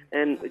program.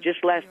 And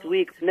just last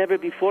week, never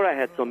before I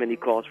had so many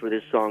calls for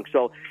this song.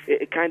 So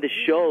it kind of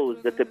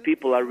shows that the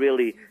people are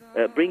really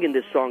bringing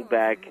this song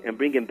back and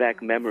bringing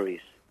back memories.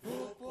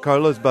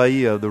 Carlos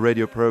Bahia, the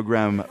radio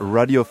program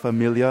Radio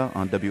Familia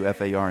on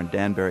WFAR in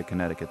Danbury,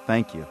 Connecticut.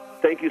 Thank you.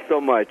 Thank you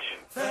so much.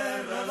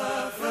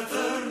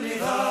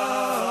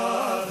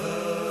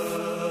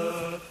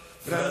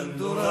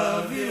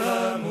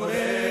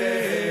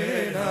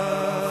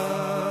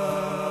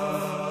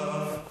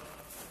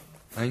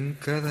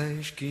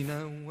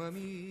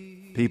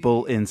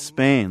 People in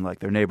Spain, like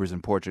their neighbors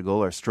in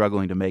Portugal, are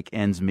struggling to make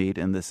ends meet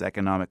in this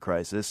economic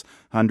crisis.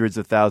 Hundreds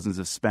of thousands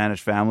of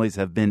Spanish families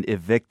have been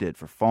evicted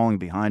for falling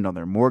behind on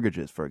their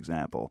mortgages, for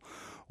example.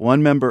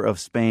 One member of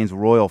Spain's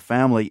royal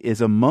family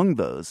is among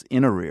those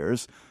in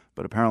arrears,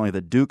 but apparently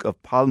the Duke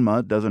of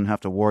Palma doesn't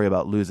have to worry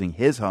about losing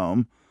his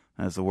home,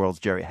 as the World's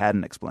Jerry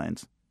Haddon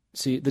explains.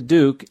 See, the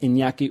Duke,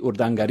 Iñaki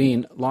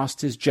Urdangarin,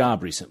 lost his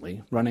job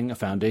recently running a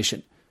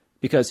foundation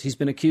because he's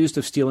been accused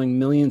of stealing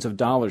millions of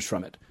dollars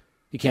from it.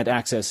 He can't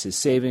access his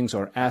savings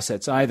or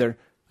assets either.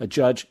 A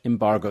judge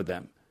embargoed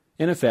them.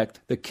 In effect,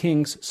 the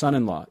king's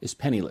son-in-law is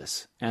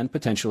penniless and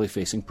potentially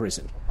facing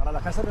prison.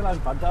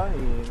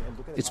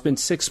 It's been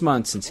 6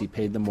 months since he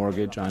paid the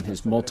mortgage on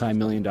his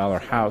multi-million-dollar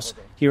house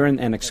here in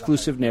an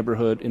exclusive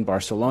neighborhood in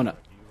Barcelona.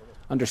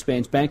 Under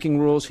Spain's banking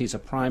rules, he's a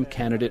prime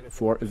candidate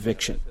for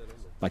eviction,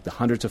 like the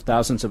hundreds of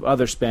thousands of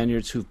other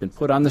Spaniards who've been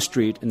put on the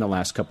street in the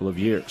last couple of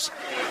years.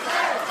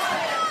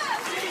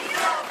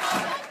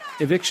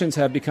 Evictions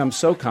have become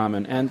so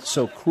common and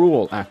so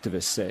cruel,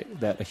 activists say,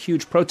 that a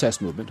huge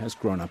protest movement has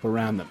grown up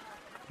around them.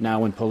 Now,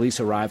 when police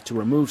arrive to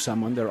remove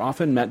someone, they're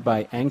often met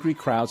by angry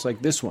crowds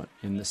like this one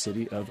in the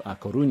city of A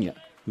Coruña,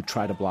 who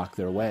try to block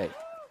their way.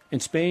 In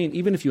Spain,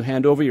 even if you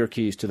hand over your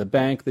keys to the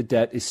bank, the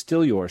debt is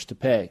still yours to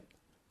pay.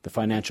 The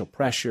financial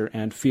pressure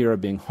and fear of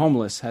being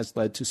homeless has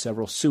led to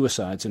several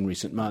suicides in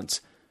recent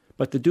months.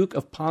 But the Duke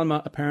of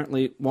Palma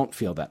apparently won't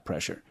feel that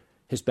pressure.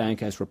 His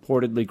bank has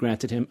reportedly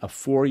granted him a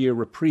 4-year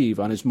reprieve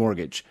on his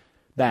mortgage.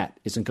 That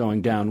isn't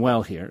going down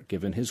well here,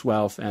 given his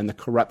wealth and the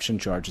corruption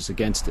charges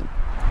against him.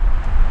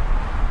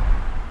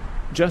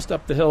 Just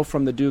up the hill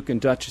from the Duke and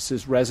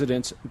Duchess's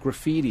residence,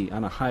 graffiti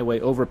on a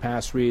highway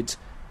overpass reads,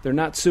 "They're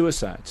not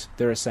suicides,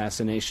 they're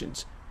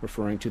assassinations,"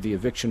 referring to the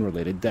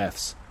eviction-related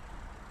deaths.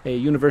 A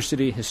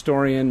university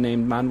historian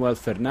named Manuel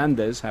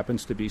Fernandez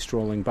happens to be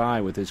strolling by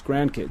with his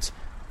grandkids.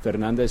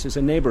 Fernandez is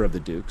a neighbor of the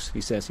Duke's.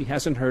 He says he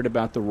hasn't heard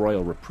about the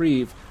royal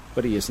reprieve,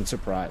 but he isn't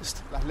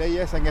surprised.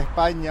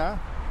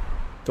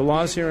 The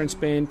laws here in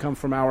Spain come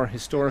from our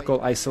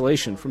historical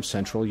isolation from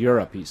Central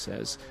Europe, he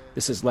says.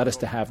 This has led us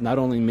to have not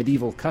only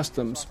medieval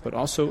customs, but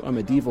also a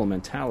medieval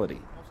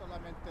mentality.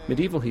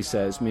 Medieval, he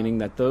says, meaning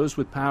that those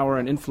with power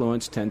and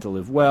influence tend to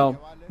live well,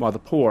 while the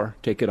poor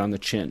take it on the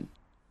chin.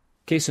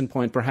 Case in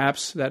point,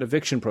 perhaps, that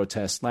eviction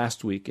protest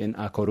last week in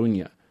A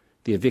Coruña.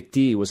 The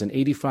evictee was an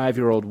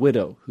 85-year-old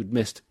widow who'd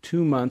missed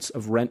 2 months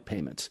of rent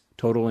payments,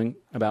 totaling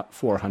about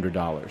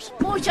 $400.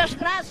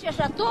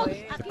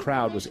 The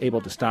crowd was able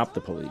to stop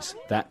the police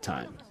that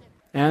time.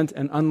 And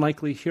an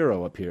unlikely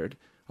hero appeared.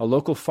 A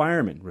local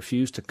fireman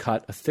refused to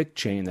cut a thick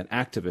chain that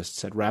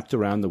activists had wrapped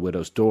around the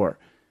widow's door.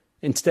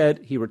 Instead,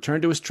 he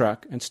returned to his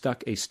truck and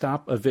stuck a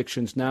Stop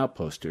Evictions Now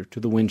poster to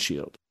the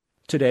windshield.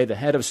 Today, the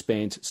head of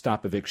Spain's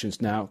Stop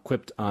Evictions Now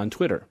quipped on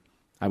Twitter,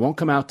 "I won't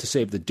come out to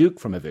save the Duke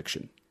from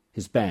eviction.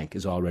 His bank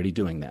is already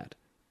doing that."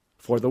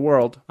 For The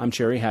World, I'm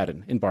Cherry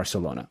Haddon in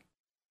Barcelona.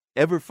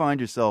 Ever find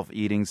yourself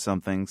eating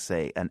something,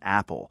 say an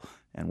apple,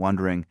 and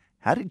wondering,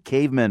 how did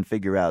cavemen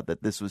figure out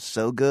that this was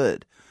so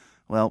good?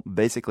 Well,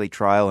 basically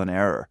trial and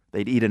error.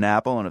 They'd eat an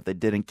apple, and if they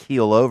didn't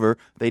keel over,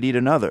 they'd eat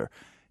another.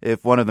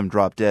 If one of them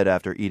dropped dead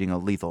after eating a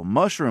lethal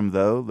mushroom,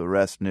 though, the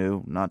rest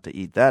knew not to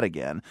eat that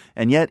again.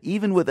 And yet,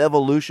 even with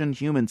evolution,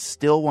 humans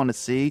still want to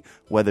see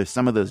whether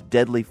some of those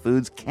deadly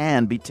foods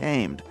can be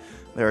tamed.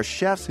 There are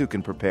chefs who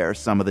can prepare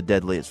some of the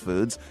deadliest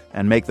foods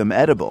and make them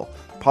edible.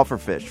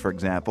 Pufferfish, for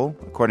example.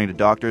 According to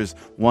doctors,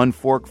 one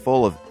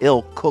forkful of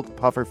ill-cooked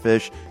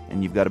pufferfish,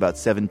 and you've got about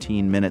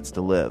 17 minutes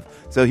to live.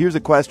 So here's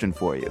a question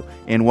for you.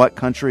 In what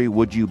country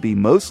would you be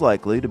most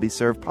likely to be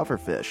served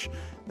pufferfish?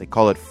 They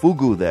call it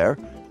fugu there.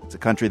 It's a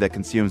country that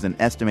consumes an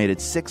estimated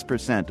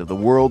 6% of the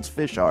world's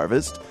fish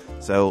harvest,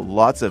 so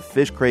lots of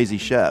fish-crazy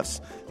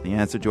chefs. The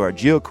answer to our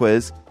Geo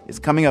quiz is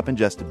coming up in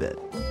just a bit.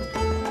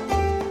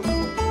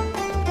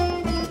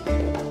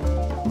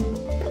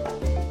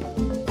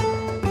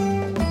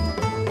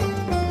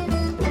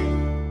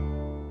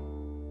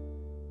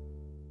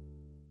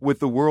 With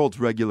the world's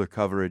regular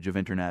coverage of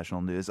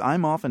international news,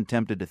 I'm often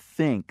tempted to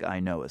think I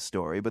know a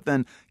story, but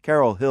then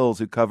Carol Hills,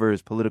 who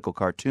covers political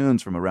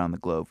cartoons from around the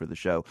globe for the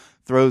show,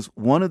 throws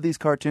one of these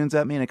cartoons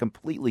at me and it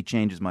completely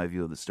changes my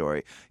view of the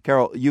story.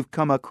 Carol, you've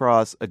come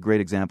across a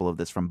great example of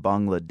this from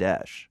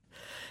Bangladesh.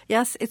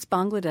 Yes, it's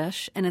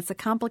Bangladesh, and it's a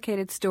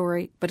complicated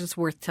story, but it's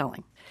worth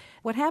telling.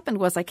 What happened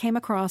was I came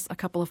across a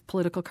couple of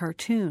political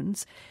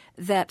cartoons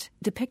that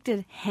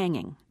depicted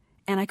hanging.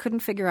 And I couldn't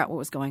figure out what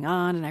was going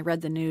on, and I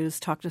read the news,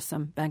 talked to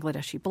some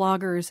Bangladeshi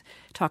bloggers,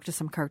 talked to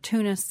some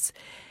cartoonists,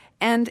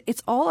 and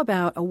it's all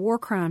about a war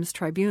crimes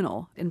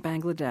tribunal in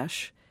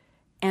Bangladesh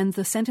and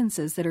the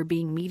sentences that are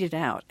being meted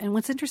out. And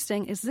what's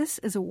interesting is this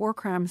is a war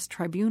crimes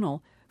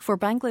tribunal for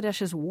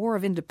Bangladesh's War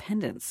of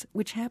Independence,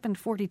 which happened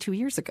 42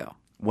 years ago.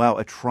 Wow,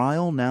 a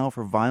trial now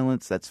for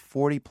violence that's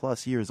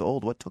 40-plus years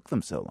old. What took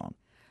them so long?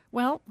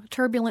 Well,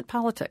 turbulent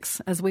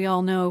politics, as we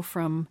all know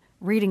from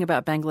reading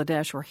about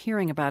Bangladesh or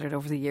hearing about it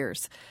over the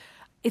years.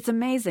 It's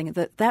amazing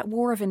that that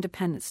War of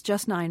Independence,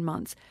 just 9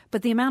 months,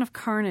 but the amount of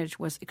carnage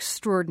was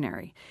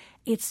extraordinary.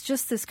 It's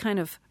just this kind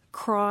of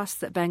cross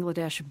that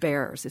Bangladesh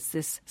bears. It's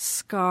this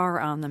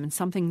scar on them and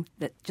something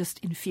that just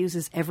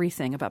infuses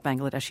everything about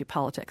Bangladeshi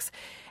politics.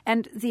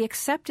 And the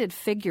accepted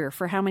figure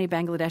for how many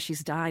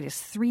Bangladeshis died is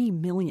 3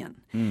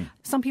 million.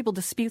 Some people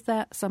dispute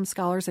that, some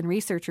scholars and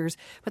researchers,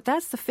 but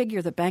that's the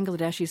figure that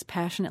Bangladeshis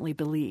passionately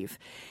believe.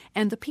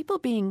 And the people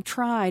being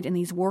tried in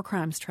these war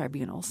crimes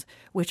tribunals,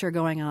 which are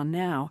going on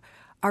now,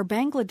 are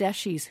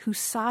Bangladeshis who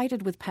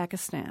sided with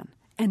Pakistan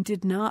and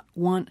did not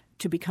want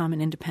to become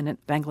an independent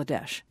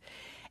Bangladesh.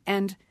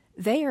 And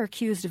they are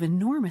accused of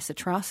enormous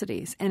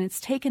atrocities, and it's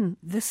taken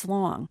this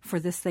long for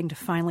this thing to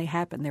finally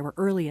happen. There were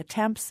early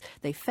attempts,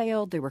 they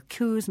failed, there were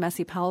coups,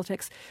 messy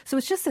politics. So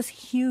it's just this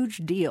huge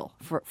deal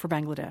for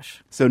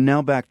Bangladesh. So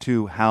now back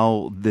to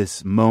how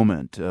this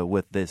moment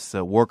with this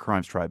war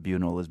crimes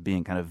tribunal is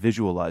being kind of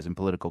visualized in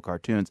political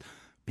cartoons.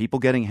 People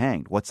getting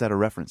hanged, what's that a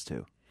reference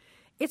to?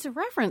 It's a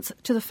reference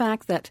to the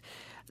fact that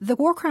the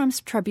war crimes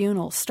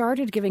tribunal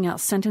started giving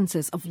out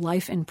sentences of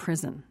life in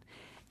prison.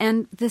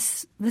 And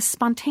this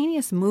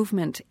spontaneous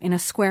movement in a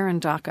square in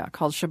Dhaka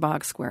called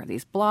Shahbag Square,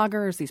 these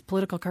bloggers, these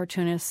political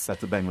cartoonists.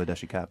 That's the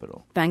Bangladeshi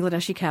capital.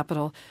 Bangladeshi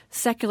capital,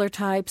 secular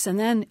types, and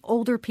then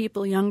older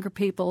people, younger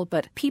people,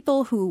 but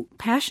people who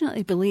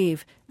passionately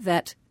believe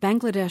that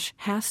Bangladesh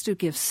has to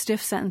give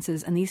stiff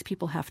sentences and these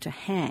people have to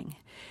hang.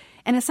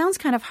 And it sounds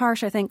kind of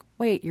harsh. I think,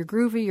 wait, you're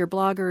groovy, you're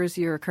bloggers,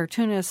 you're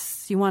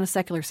cartoonists, you want a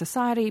secular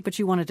society, but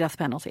you want a death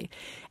penalty.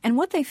 And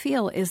what they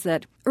feel is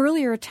that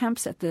earlier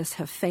attempts at this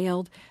have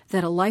failed,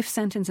 that a life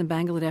sentence in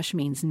Bangladesh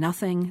means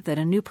nothing, that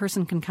a new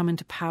person can come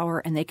into power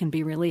and they can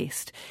be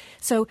released.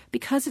 So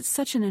because it's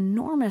such an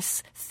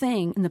enormous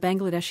thing in the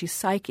Bangladeshi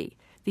psyche,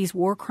 these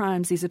war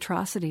crimes, these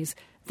atrocities,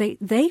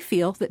 they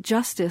feel that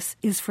justice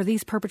is for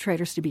these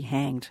perpetrators to be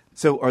hanged.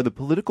 So are the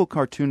political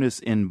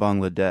cartoonists in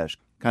Bangladesh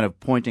kind of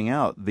pointing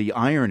out the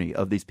irony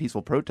of these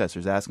peaceful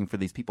protesters asking for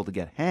these people to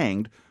get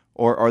hanged,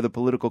 or are the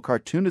political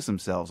cartoonists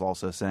themselves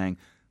also saying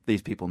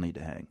these people need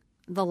to hang?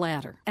 The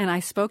latter. And I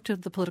spoke to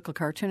the political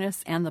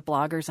cartoonists and the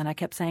bloggers, and I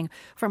kept saying,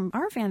 from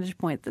our vantage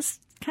point,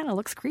 this kind of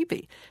looks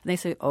creepy. And they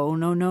say, oh,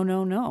 no, no,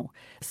 no, no.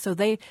 So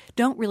they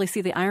don't really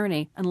see the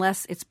irony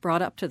unless it's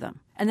brought up to them.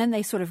 And then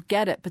they sort of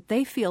get it, but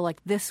they feel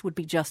like this would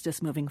be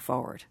justice moving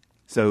forward.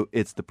 So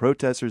it's the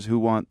protesters who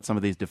want some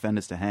of these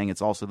defendants to hang.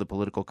 It's also the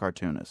political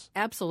cartoonists.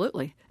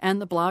 Absolutely. And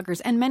the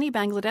bloggers and many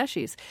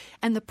Bangladeshis.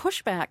 And the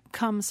pushback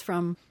comes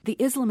from the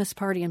Islamist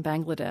party in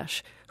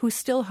Bangladesh, who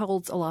still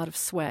holds a lot of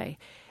sway.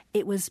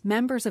 It was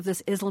members of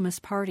this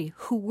Islamist party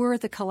who were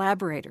the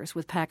collaborators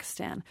with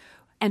Pakistan.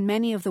 And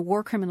many of the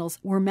war criminals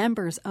were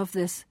members of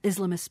this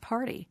Islamist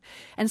party.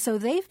 And so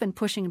they've been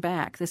pushing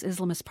back, this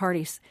Islamist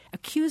party,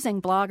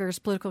 accusing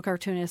bloggers, political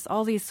cartoonists,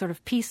 all these sort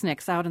of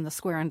peaceniks out in the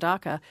square in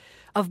Dhaka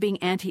of being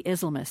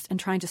anti-Islamist and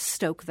trying to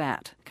stoke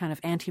that kind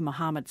of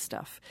anti-Muhammad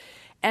stuff.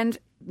 And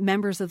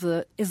members of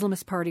the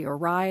Islamist party are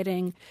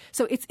rioting.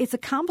 So it's a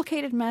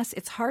complicated mess.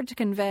 It's hard to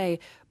convey,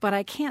 but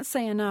I can't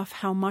say enough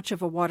how much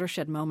of a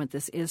watershed moment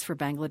this is for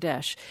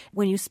Bangladesh.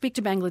 When you speak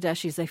to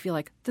Bangladeshis, they feel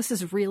like this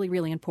is really,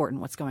 really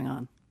important what's going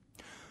on.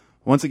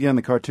 Once again,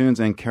 the cartoons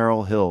and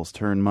Carol Hills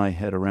turned my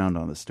head around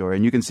on the story.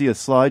 And you can see a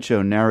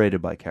slideshow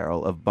narrated by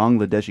Carol of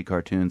Bangladeshi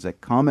cartoons that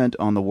comment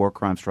on the War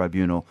Crimes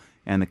Tribunal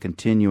and the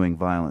continuing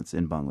violence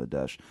in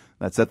Bangladesh.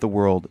 That's at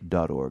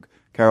theworld.org.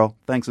 Carol,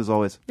 thanks as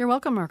always. You're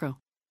welcome, Marco.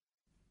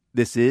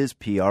 This is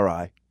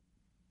PRI.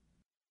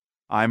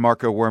 I'm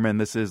Marco Werman.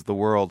 This is The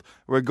World.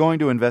 We're going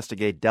to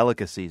investigate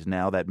delicacies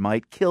now that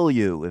might kill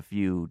you if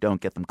you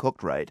don't get them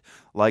cooked right,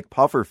 like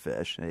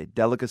pufferfish, a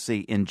delicacy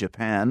in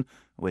Japan,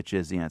 which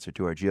is the answer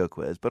to our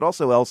geo-quiz, but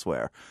also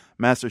elsewhere.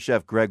 Master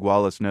Chef Greg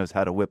Wallace knows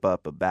how to whip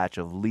up a batch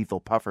of lethal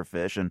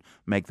pufferfish and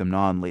make them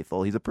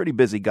non-lethal. He's a pretty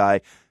busy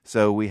guy,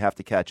 so we have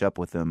to catch up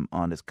with him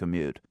on his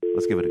commute.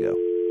 Let's give it a go.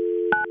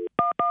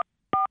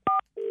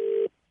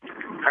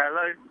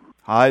 Hello.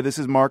 Hi, this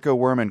is Marco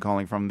Werman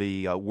calling from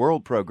the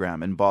World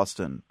program in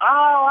Boston.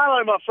 Oh,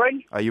 hello, my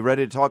friend. Are you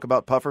ready to talk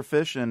about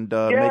pufferfish and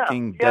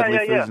making deadly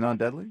foods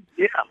non-deadly?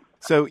 Yeah.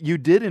 So you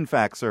did, in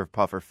fact, serve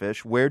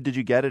pufferfish. Where did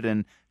you get it,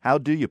 and how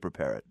do you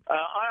prepare it?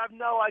 I have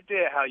no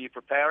idea how you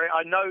prepare it.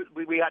 I know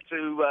we had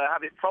to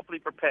have it properly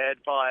prepared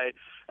by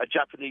a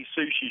Japanese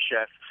sushi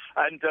chef,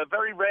 and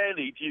very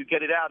rarely do you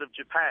get it out of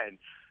Japan.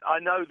 I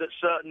know that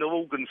certain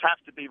organs have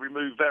to be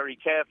removed very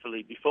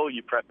carefully before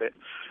you prep it.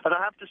 And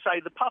I have to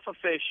say, the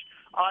pufferfish,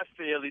 I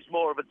feel, is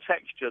more of a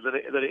texture than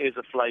it is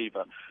a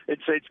flavour.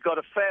 It's got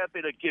a fair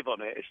bit of give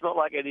on it. It's not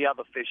like any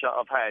other fish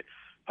I've had.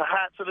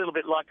 Perhaps a little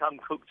bit like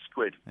uncooked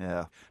squid.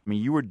 Yeah. I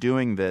mean, you were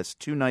doing this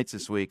 2 nights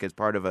this week as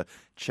part of a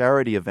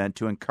charity event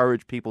to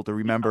encourage people to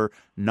remember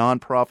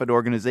nonprofit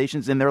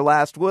organizations in their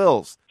last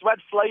wills. To add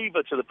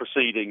flavour to the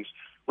proceedings,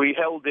 we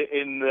held it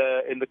in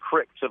the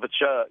crypt of a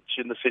church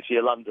in the city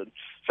of London.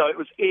 So it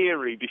was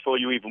eerie before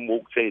you even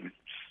walked in.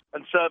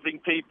 And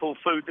serving people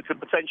food that could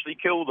potentially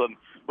kill them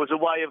was a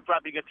way of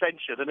grabbing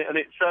attention, and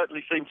it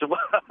certainly seemed to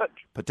work.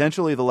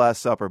 Potentially the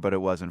Last Supper, but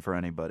it wasn't for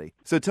anybody.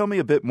 So tell me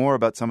a bit more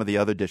about some of the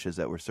other dishes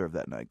that were served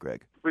that night,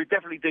 Greg. We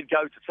definitely did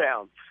go to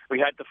town. We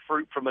had the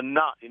fruit from a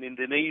nut in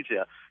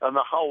Indonesia, and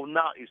the whole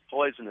nut is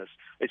poisonous.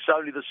 It's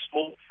only the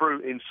small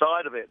fruit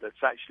inside of it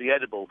that's actually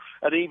edible.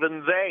 And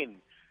even then,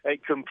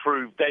 it can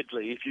prove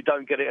deadly if you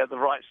don't get it at the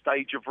right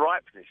stage of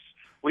ripeness.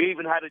 We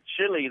even had a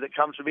chili that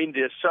comes from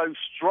India so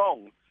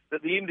strong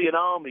that the Indian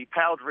army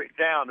powder it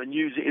down and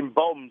use it in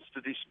bombs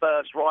to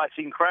disperse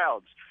rioting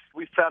crowds.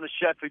 We found a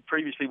chef who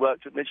previously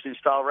worked at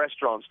Michelin-star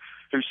restaurants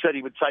who said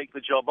he would take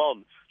the job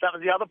on. That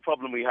was the other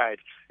problem we had,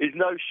 is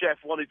no chef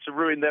wanted to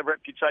ruin their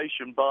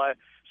reputation by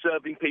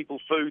serving people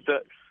food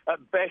that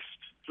at best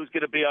was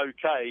going to be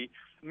okay,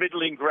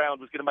 middling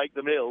ground was going to make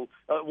them ill,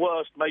 at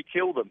worst may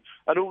kill them.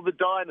 And all the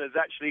diners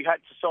actually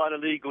had to sign a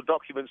legal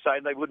document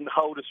saying they wouldn't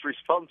hold us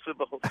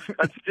responsible.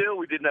 And still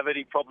we didn't have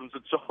any problems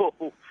at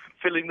all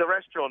filling the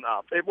restaurant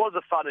up. It was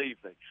a fun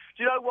evening.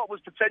 Do you know what was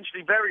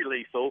potentially very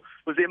lethal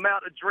was the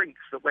amount of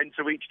drinks that went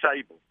to each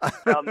table. I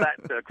found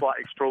that quite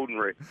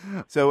extraordinary.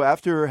 So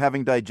after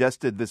having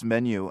digested this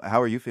menu,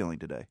 how are you feeling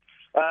today?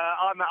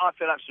 I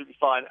feel absolutely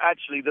fine.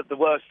 Actually, the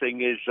worst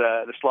thing is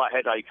the slight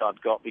headache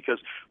I've got because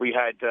we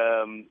had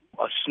a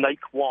snake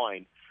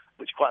wine,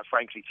 which quite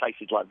frankly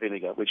tasted like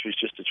vinegar, which was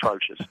just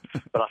atrocious,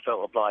 but I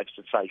felt obliged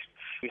to taste.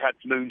 We had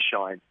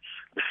moonshine,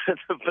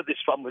 but this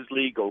one was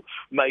legal,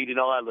 made in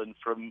Ireland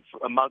from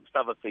amongst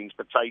other things,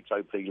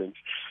 potato peelings.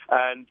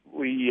 And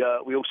we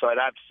also had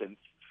absinthe,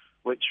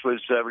 which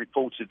was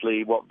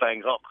reportedly what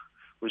Van Gogh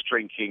was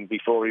drinking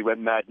before he went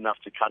mad enough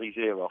to cut his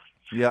ear off.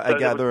 Yeah, so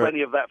there was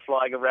plenty of that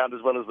flying around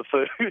as well as the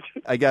food.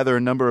 I gather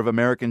a number of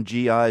American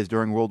GIs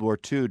during World War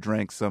II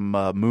drank some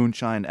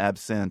moonshine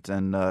absinthe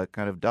and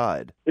kind of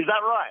died. Is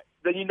that right?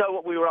 Then you know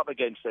what we were up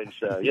against then,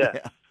 sir. Yeah.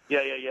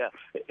 Yeah.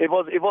 It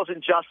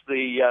wasn't just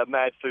the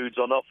mad foods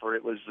on offer.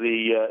 It was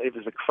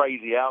the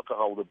crazy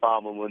alcohol the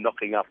barmen were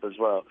knocking up as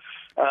well.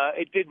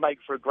 It did make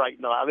for a great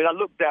night. I mean, I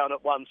looked down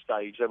at one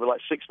stage. There were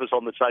like 6 of us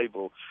on the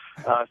table.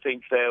 I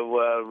think there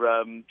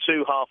were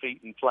 2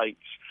 half-eaten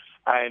plates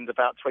and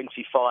about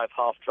 25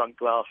 half-drunk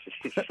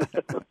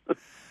glasses.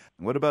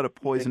 What about a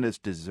poisonous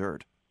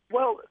dessert?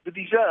 Well, the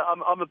dessert,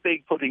 I'm a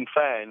big pudding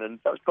fan, and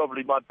that was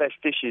probably my best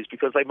dishes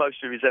because they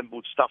mostly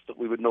resembled stuff that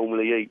we would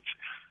normally eat.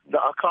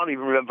 I can't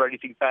even remember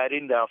anything bad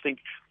in there. I think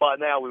by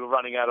now we were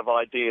running out of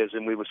ideas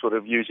and we were sort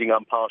of using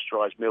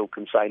unpasteurised milk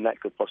and saying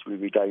that could possibly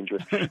be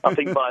dangerous. I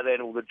think by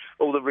then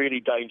all the really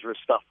dangerous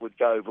stuff would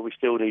go, but we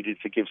still needed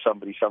to give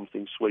somebody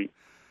something sweet.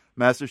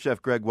 Master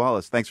Chef Greg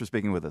Wallace, thanks for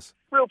speaking with us.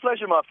 Real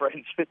pleasure, my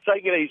friends.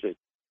 Take it easy.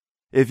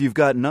 If you've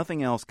got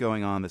nothing else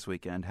going on this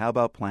weekend, how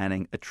about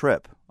planning a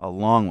trip? A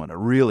long one, a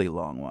really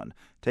long one.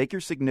 Take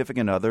your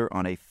significant other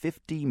on a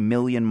 50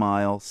 million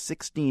mile,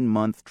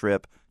 16-month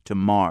trip to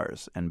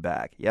Mars and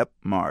back. Yep,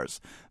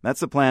 Mars. That's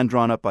the plan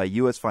drawn up by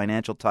U.S.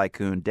 financial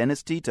tycoon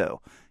Dennis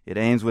Tito. It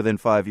aims within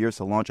 5 years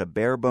to launch a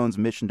bare-bones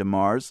mission to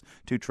Mars.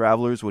 2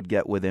 travelers would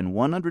get within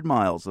 100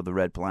 miles of the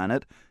red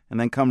planet and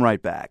then come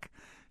right back.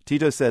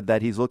 Tito said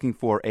that he's looking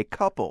for a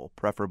couple,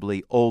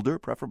 preferably older,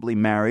 preferably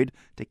married,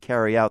 to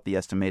carry out the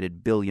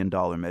estimated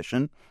billion-dollar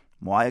mission.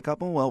 Why a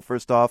couple? Well,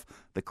 first off,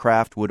 the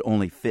craft would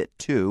only fit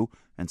 2.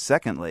 And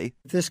secondly,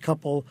 this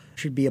couple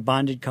should be a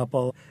bonded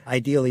couple,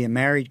 ideally a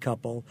married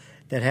couple,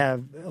 that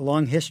have a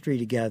long history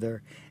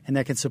together and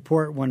that can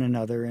support one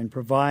another and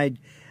provide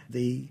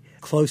the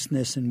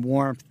closeness and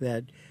warmth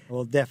that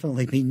will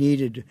definitely be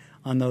needed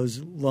on those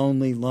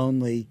lonely,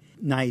 lonely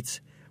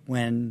nights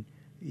when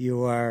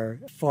you are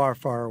far,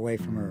 far away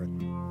from Earth.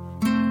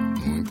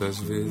 Muitas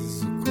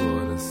vezes o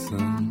coração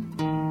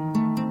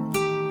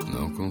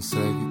não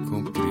consegue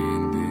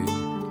compreender.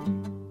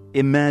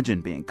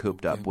 Imagine being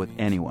cooped up with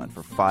anyone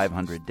for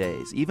 500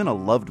 days, even a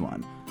loved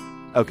one.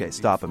 Okay,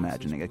 stop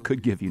imagining. It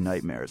could give you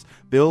nightmares.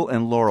 Bill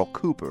and Laurel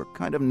Cooper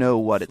kind of know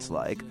what it's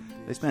like.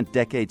 They spent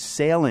decades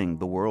sailing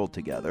the world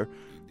together.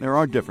 There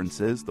are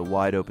differences. The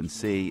wide open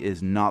sea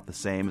is not the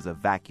same as a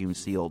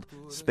vacuum-sealed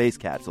space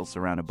capsule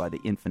surrounded by the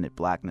infinite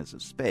blackness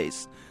of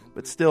space.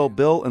 But still,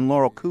 Bill and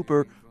Laurel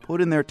Cooper put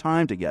in their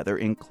time together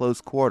in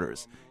close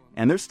quarters.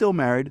 And they're still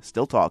married,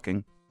 still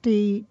talking.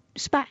 The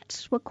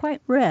spats were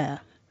quite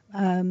rare.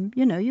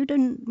 We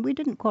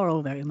didn't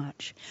quarrel very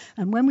much.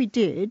 And when we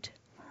did,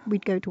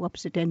 we'd go to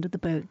opposite end of the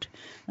boat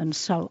and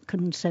sulk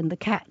and send the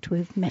cat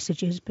with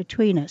messages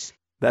between us.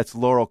 That's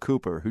Laurel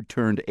Cooper, who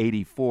turned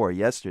 84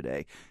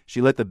 yesterday. She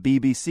let the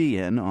BBC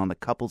in on the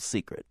couple's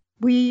secret.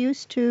 We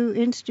used to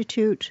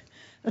institute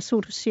a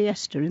sort of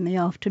siesta in the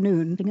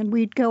afternoon, and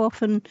we'd go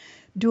off and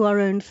do our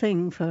own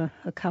thing for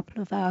a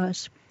couple of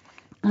hours.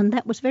 And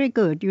that was very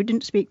good. You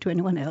didn't speak to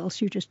anyone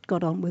else. You just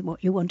got on with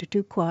what you wanted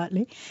to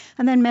quietly,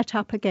 and then met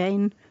up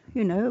again,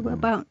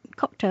 about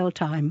cocktail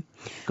time.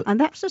 And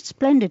that's a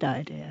splendid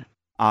idea.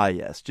 Ah,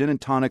 yes, gin and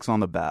tonics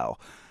on the bow.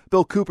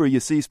 Bill Cooper, you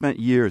see, spent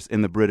years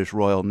in the British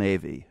Royal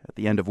Navy. At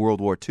the end of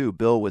World War II,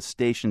 Bill was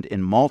stationed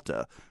in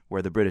Malta,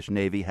 where the British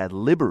Navy had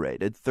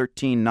liberated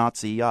 13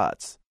 Nazi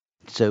yachts.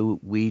 So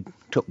we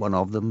took one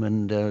of them,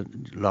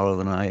 and Laurel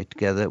and I,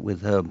 together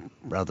with her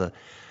brother,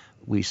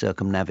 we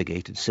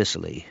circumnavigated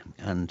Sicily,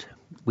 and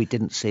we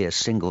didn't see a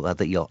single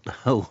other yacht the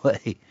whole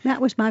way.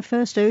 That was my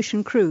first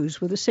ocean cruise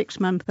with a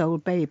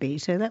 6-month-old baby,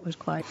 so that was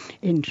quite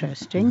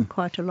interesting,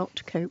 quite a lot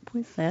to cope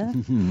with there.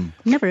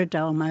 Never a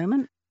dull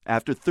moment.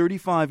 After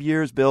 35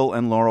 years, Bill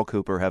and Laurel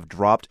Cooper have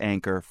dropped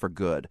anchor for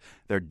good.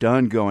 They're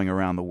done going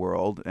around the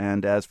world,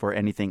 and as for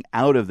anything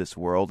out of this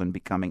world and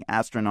becoming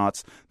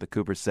astronauts, the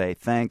Coopers say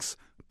thanks,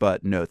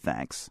 but no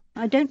thanks.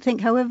 I don't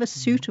think, however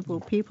suitable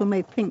people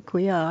may think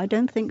we are, I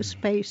don't think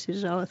space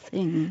is our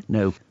thing.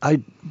 No,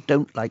 I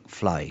don't like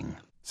flying.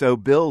 So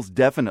Bill's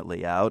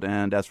definitely out,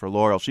 and as for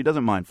Laurel, she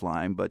doesn't mind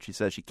flying, but she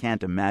says she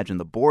can't imagine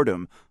the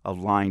boredom of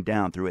lying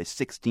down through a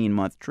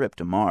 16-month trip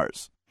to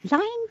Mars.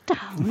 Lying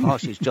down? Oh,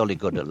 she's jolly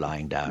good at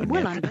lying down.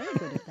 Well, yeah. I'm very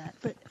good at that,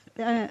 but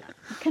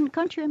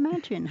can't you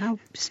imagine how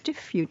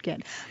stiff you'd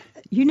get?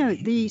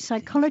 The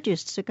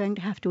psychologists are going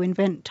to have to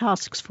invent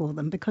tasks for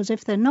them, because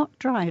if they're not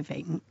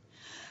driving,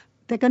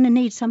 they're going to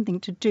need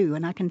something to do,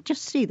 and I can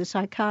just see the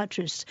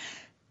psychiatrists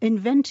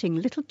inventing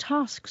little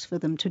tasks for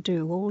them to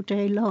do all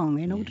day long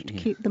in order to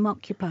keep them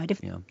occupied.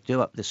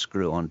 Do up the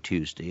screw on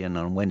Tuesday, and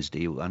on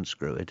Wednesday you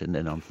unscrew it, and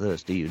then on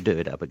Thursday you do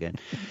it up again.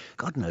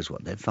 God knows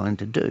what they'd find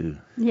to do.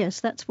 Yes,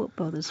 that's what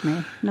bothers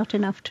me. Not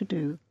enough to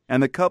do.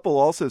 And the couple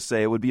also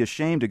say it would be a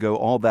shame to go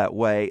all that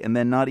way and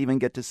then not even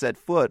get to set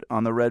foot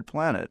on the red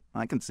planet.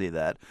 I can see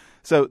that.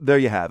 So there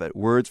you have it.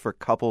 Words for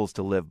couples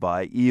to live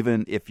by,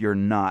 even if you're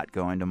not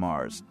going to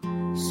Mars.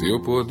 Se o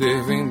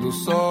poder vem do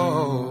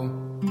sol.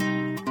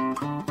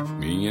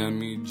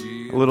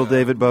 A little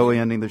David Bowie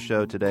ending the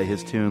show today.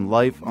 His tune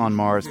Life on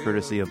Mars,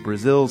 courtesy of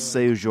Brazil's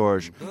Seu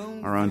Jorge.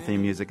 Our own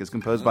theme music is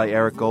composed by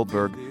Eric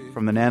Goldberg.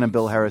 From the Nan and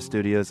Bill Harris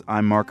studios,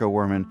 I'm Marco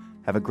Werman.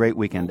 Have a great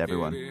weekend,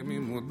 everyone.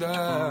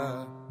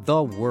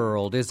 The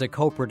World is a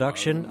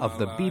co-production of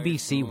the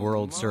BBC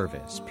World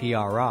Service,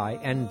 PRI,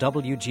 and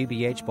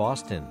WGBH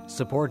Boston,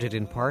 supported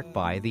in part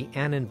by the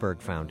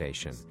Annenberg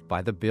Foundation,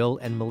 by the Bill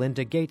and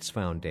Melinda Gates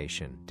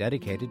Foundation,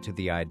 dedicated to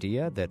the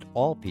idea that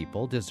all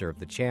people deserve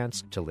the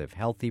chance to live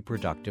healthy,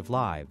 productive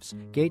lives,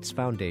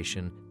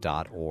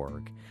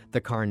 gatesfoundation.org, the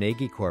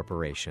Carnegie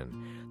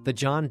Corporation, the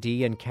John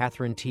D. and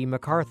Catherine T.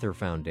 MacArthur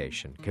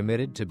Foundation,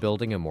 committed to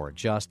building a more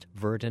just,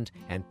 verdant,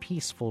 and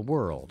peaceful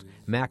world,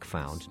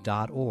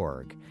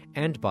 macfound.org,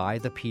 and by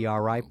the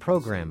PRI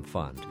Program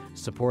Fund,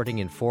 supporting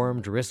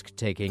informed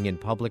risk-taking in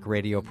public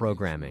radio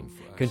programming.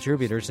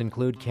 Contributors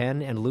include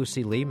Ken and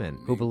Lucy Lehman,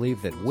 who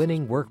believe that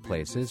winning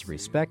workplaces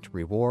respect,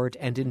 reward,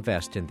 and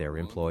invest in their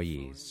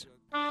employees.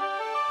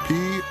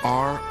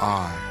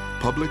 PRI,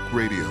 Public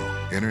Radio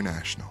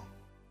International.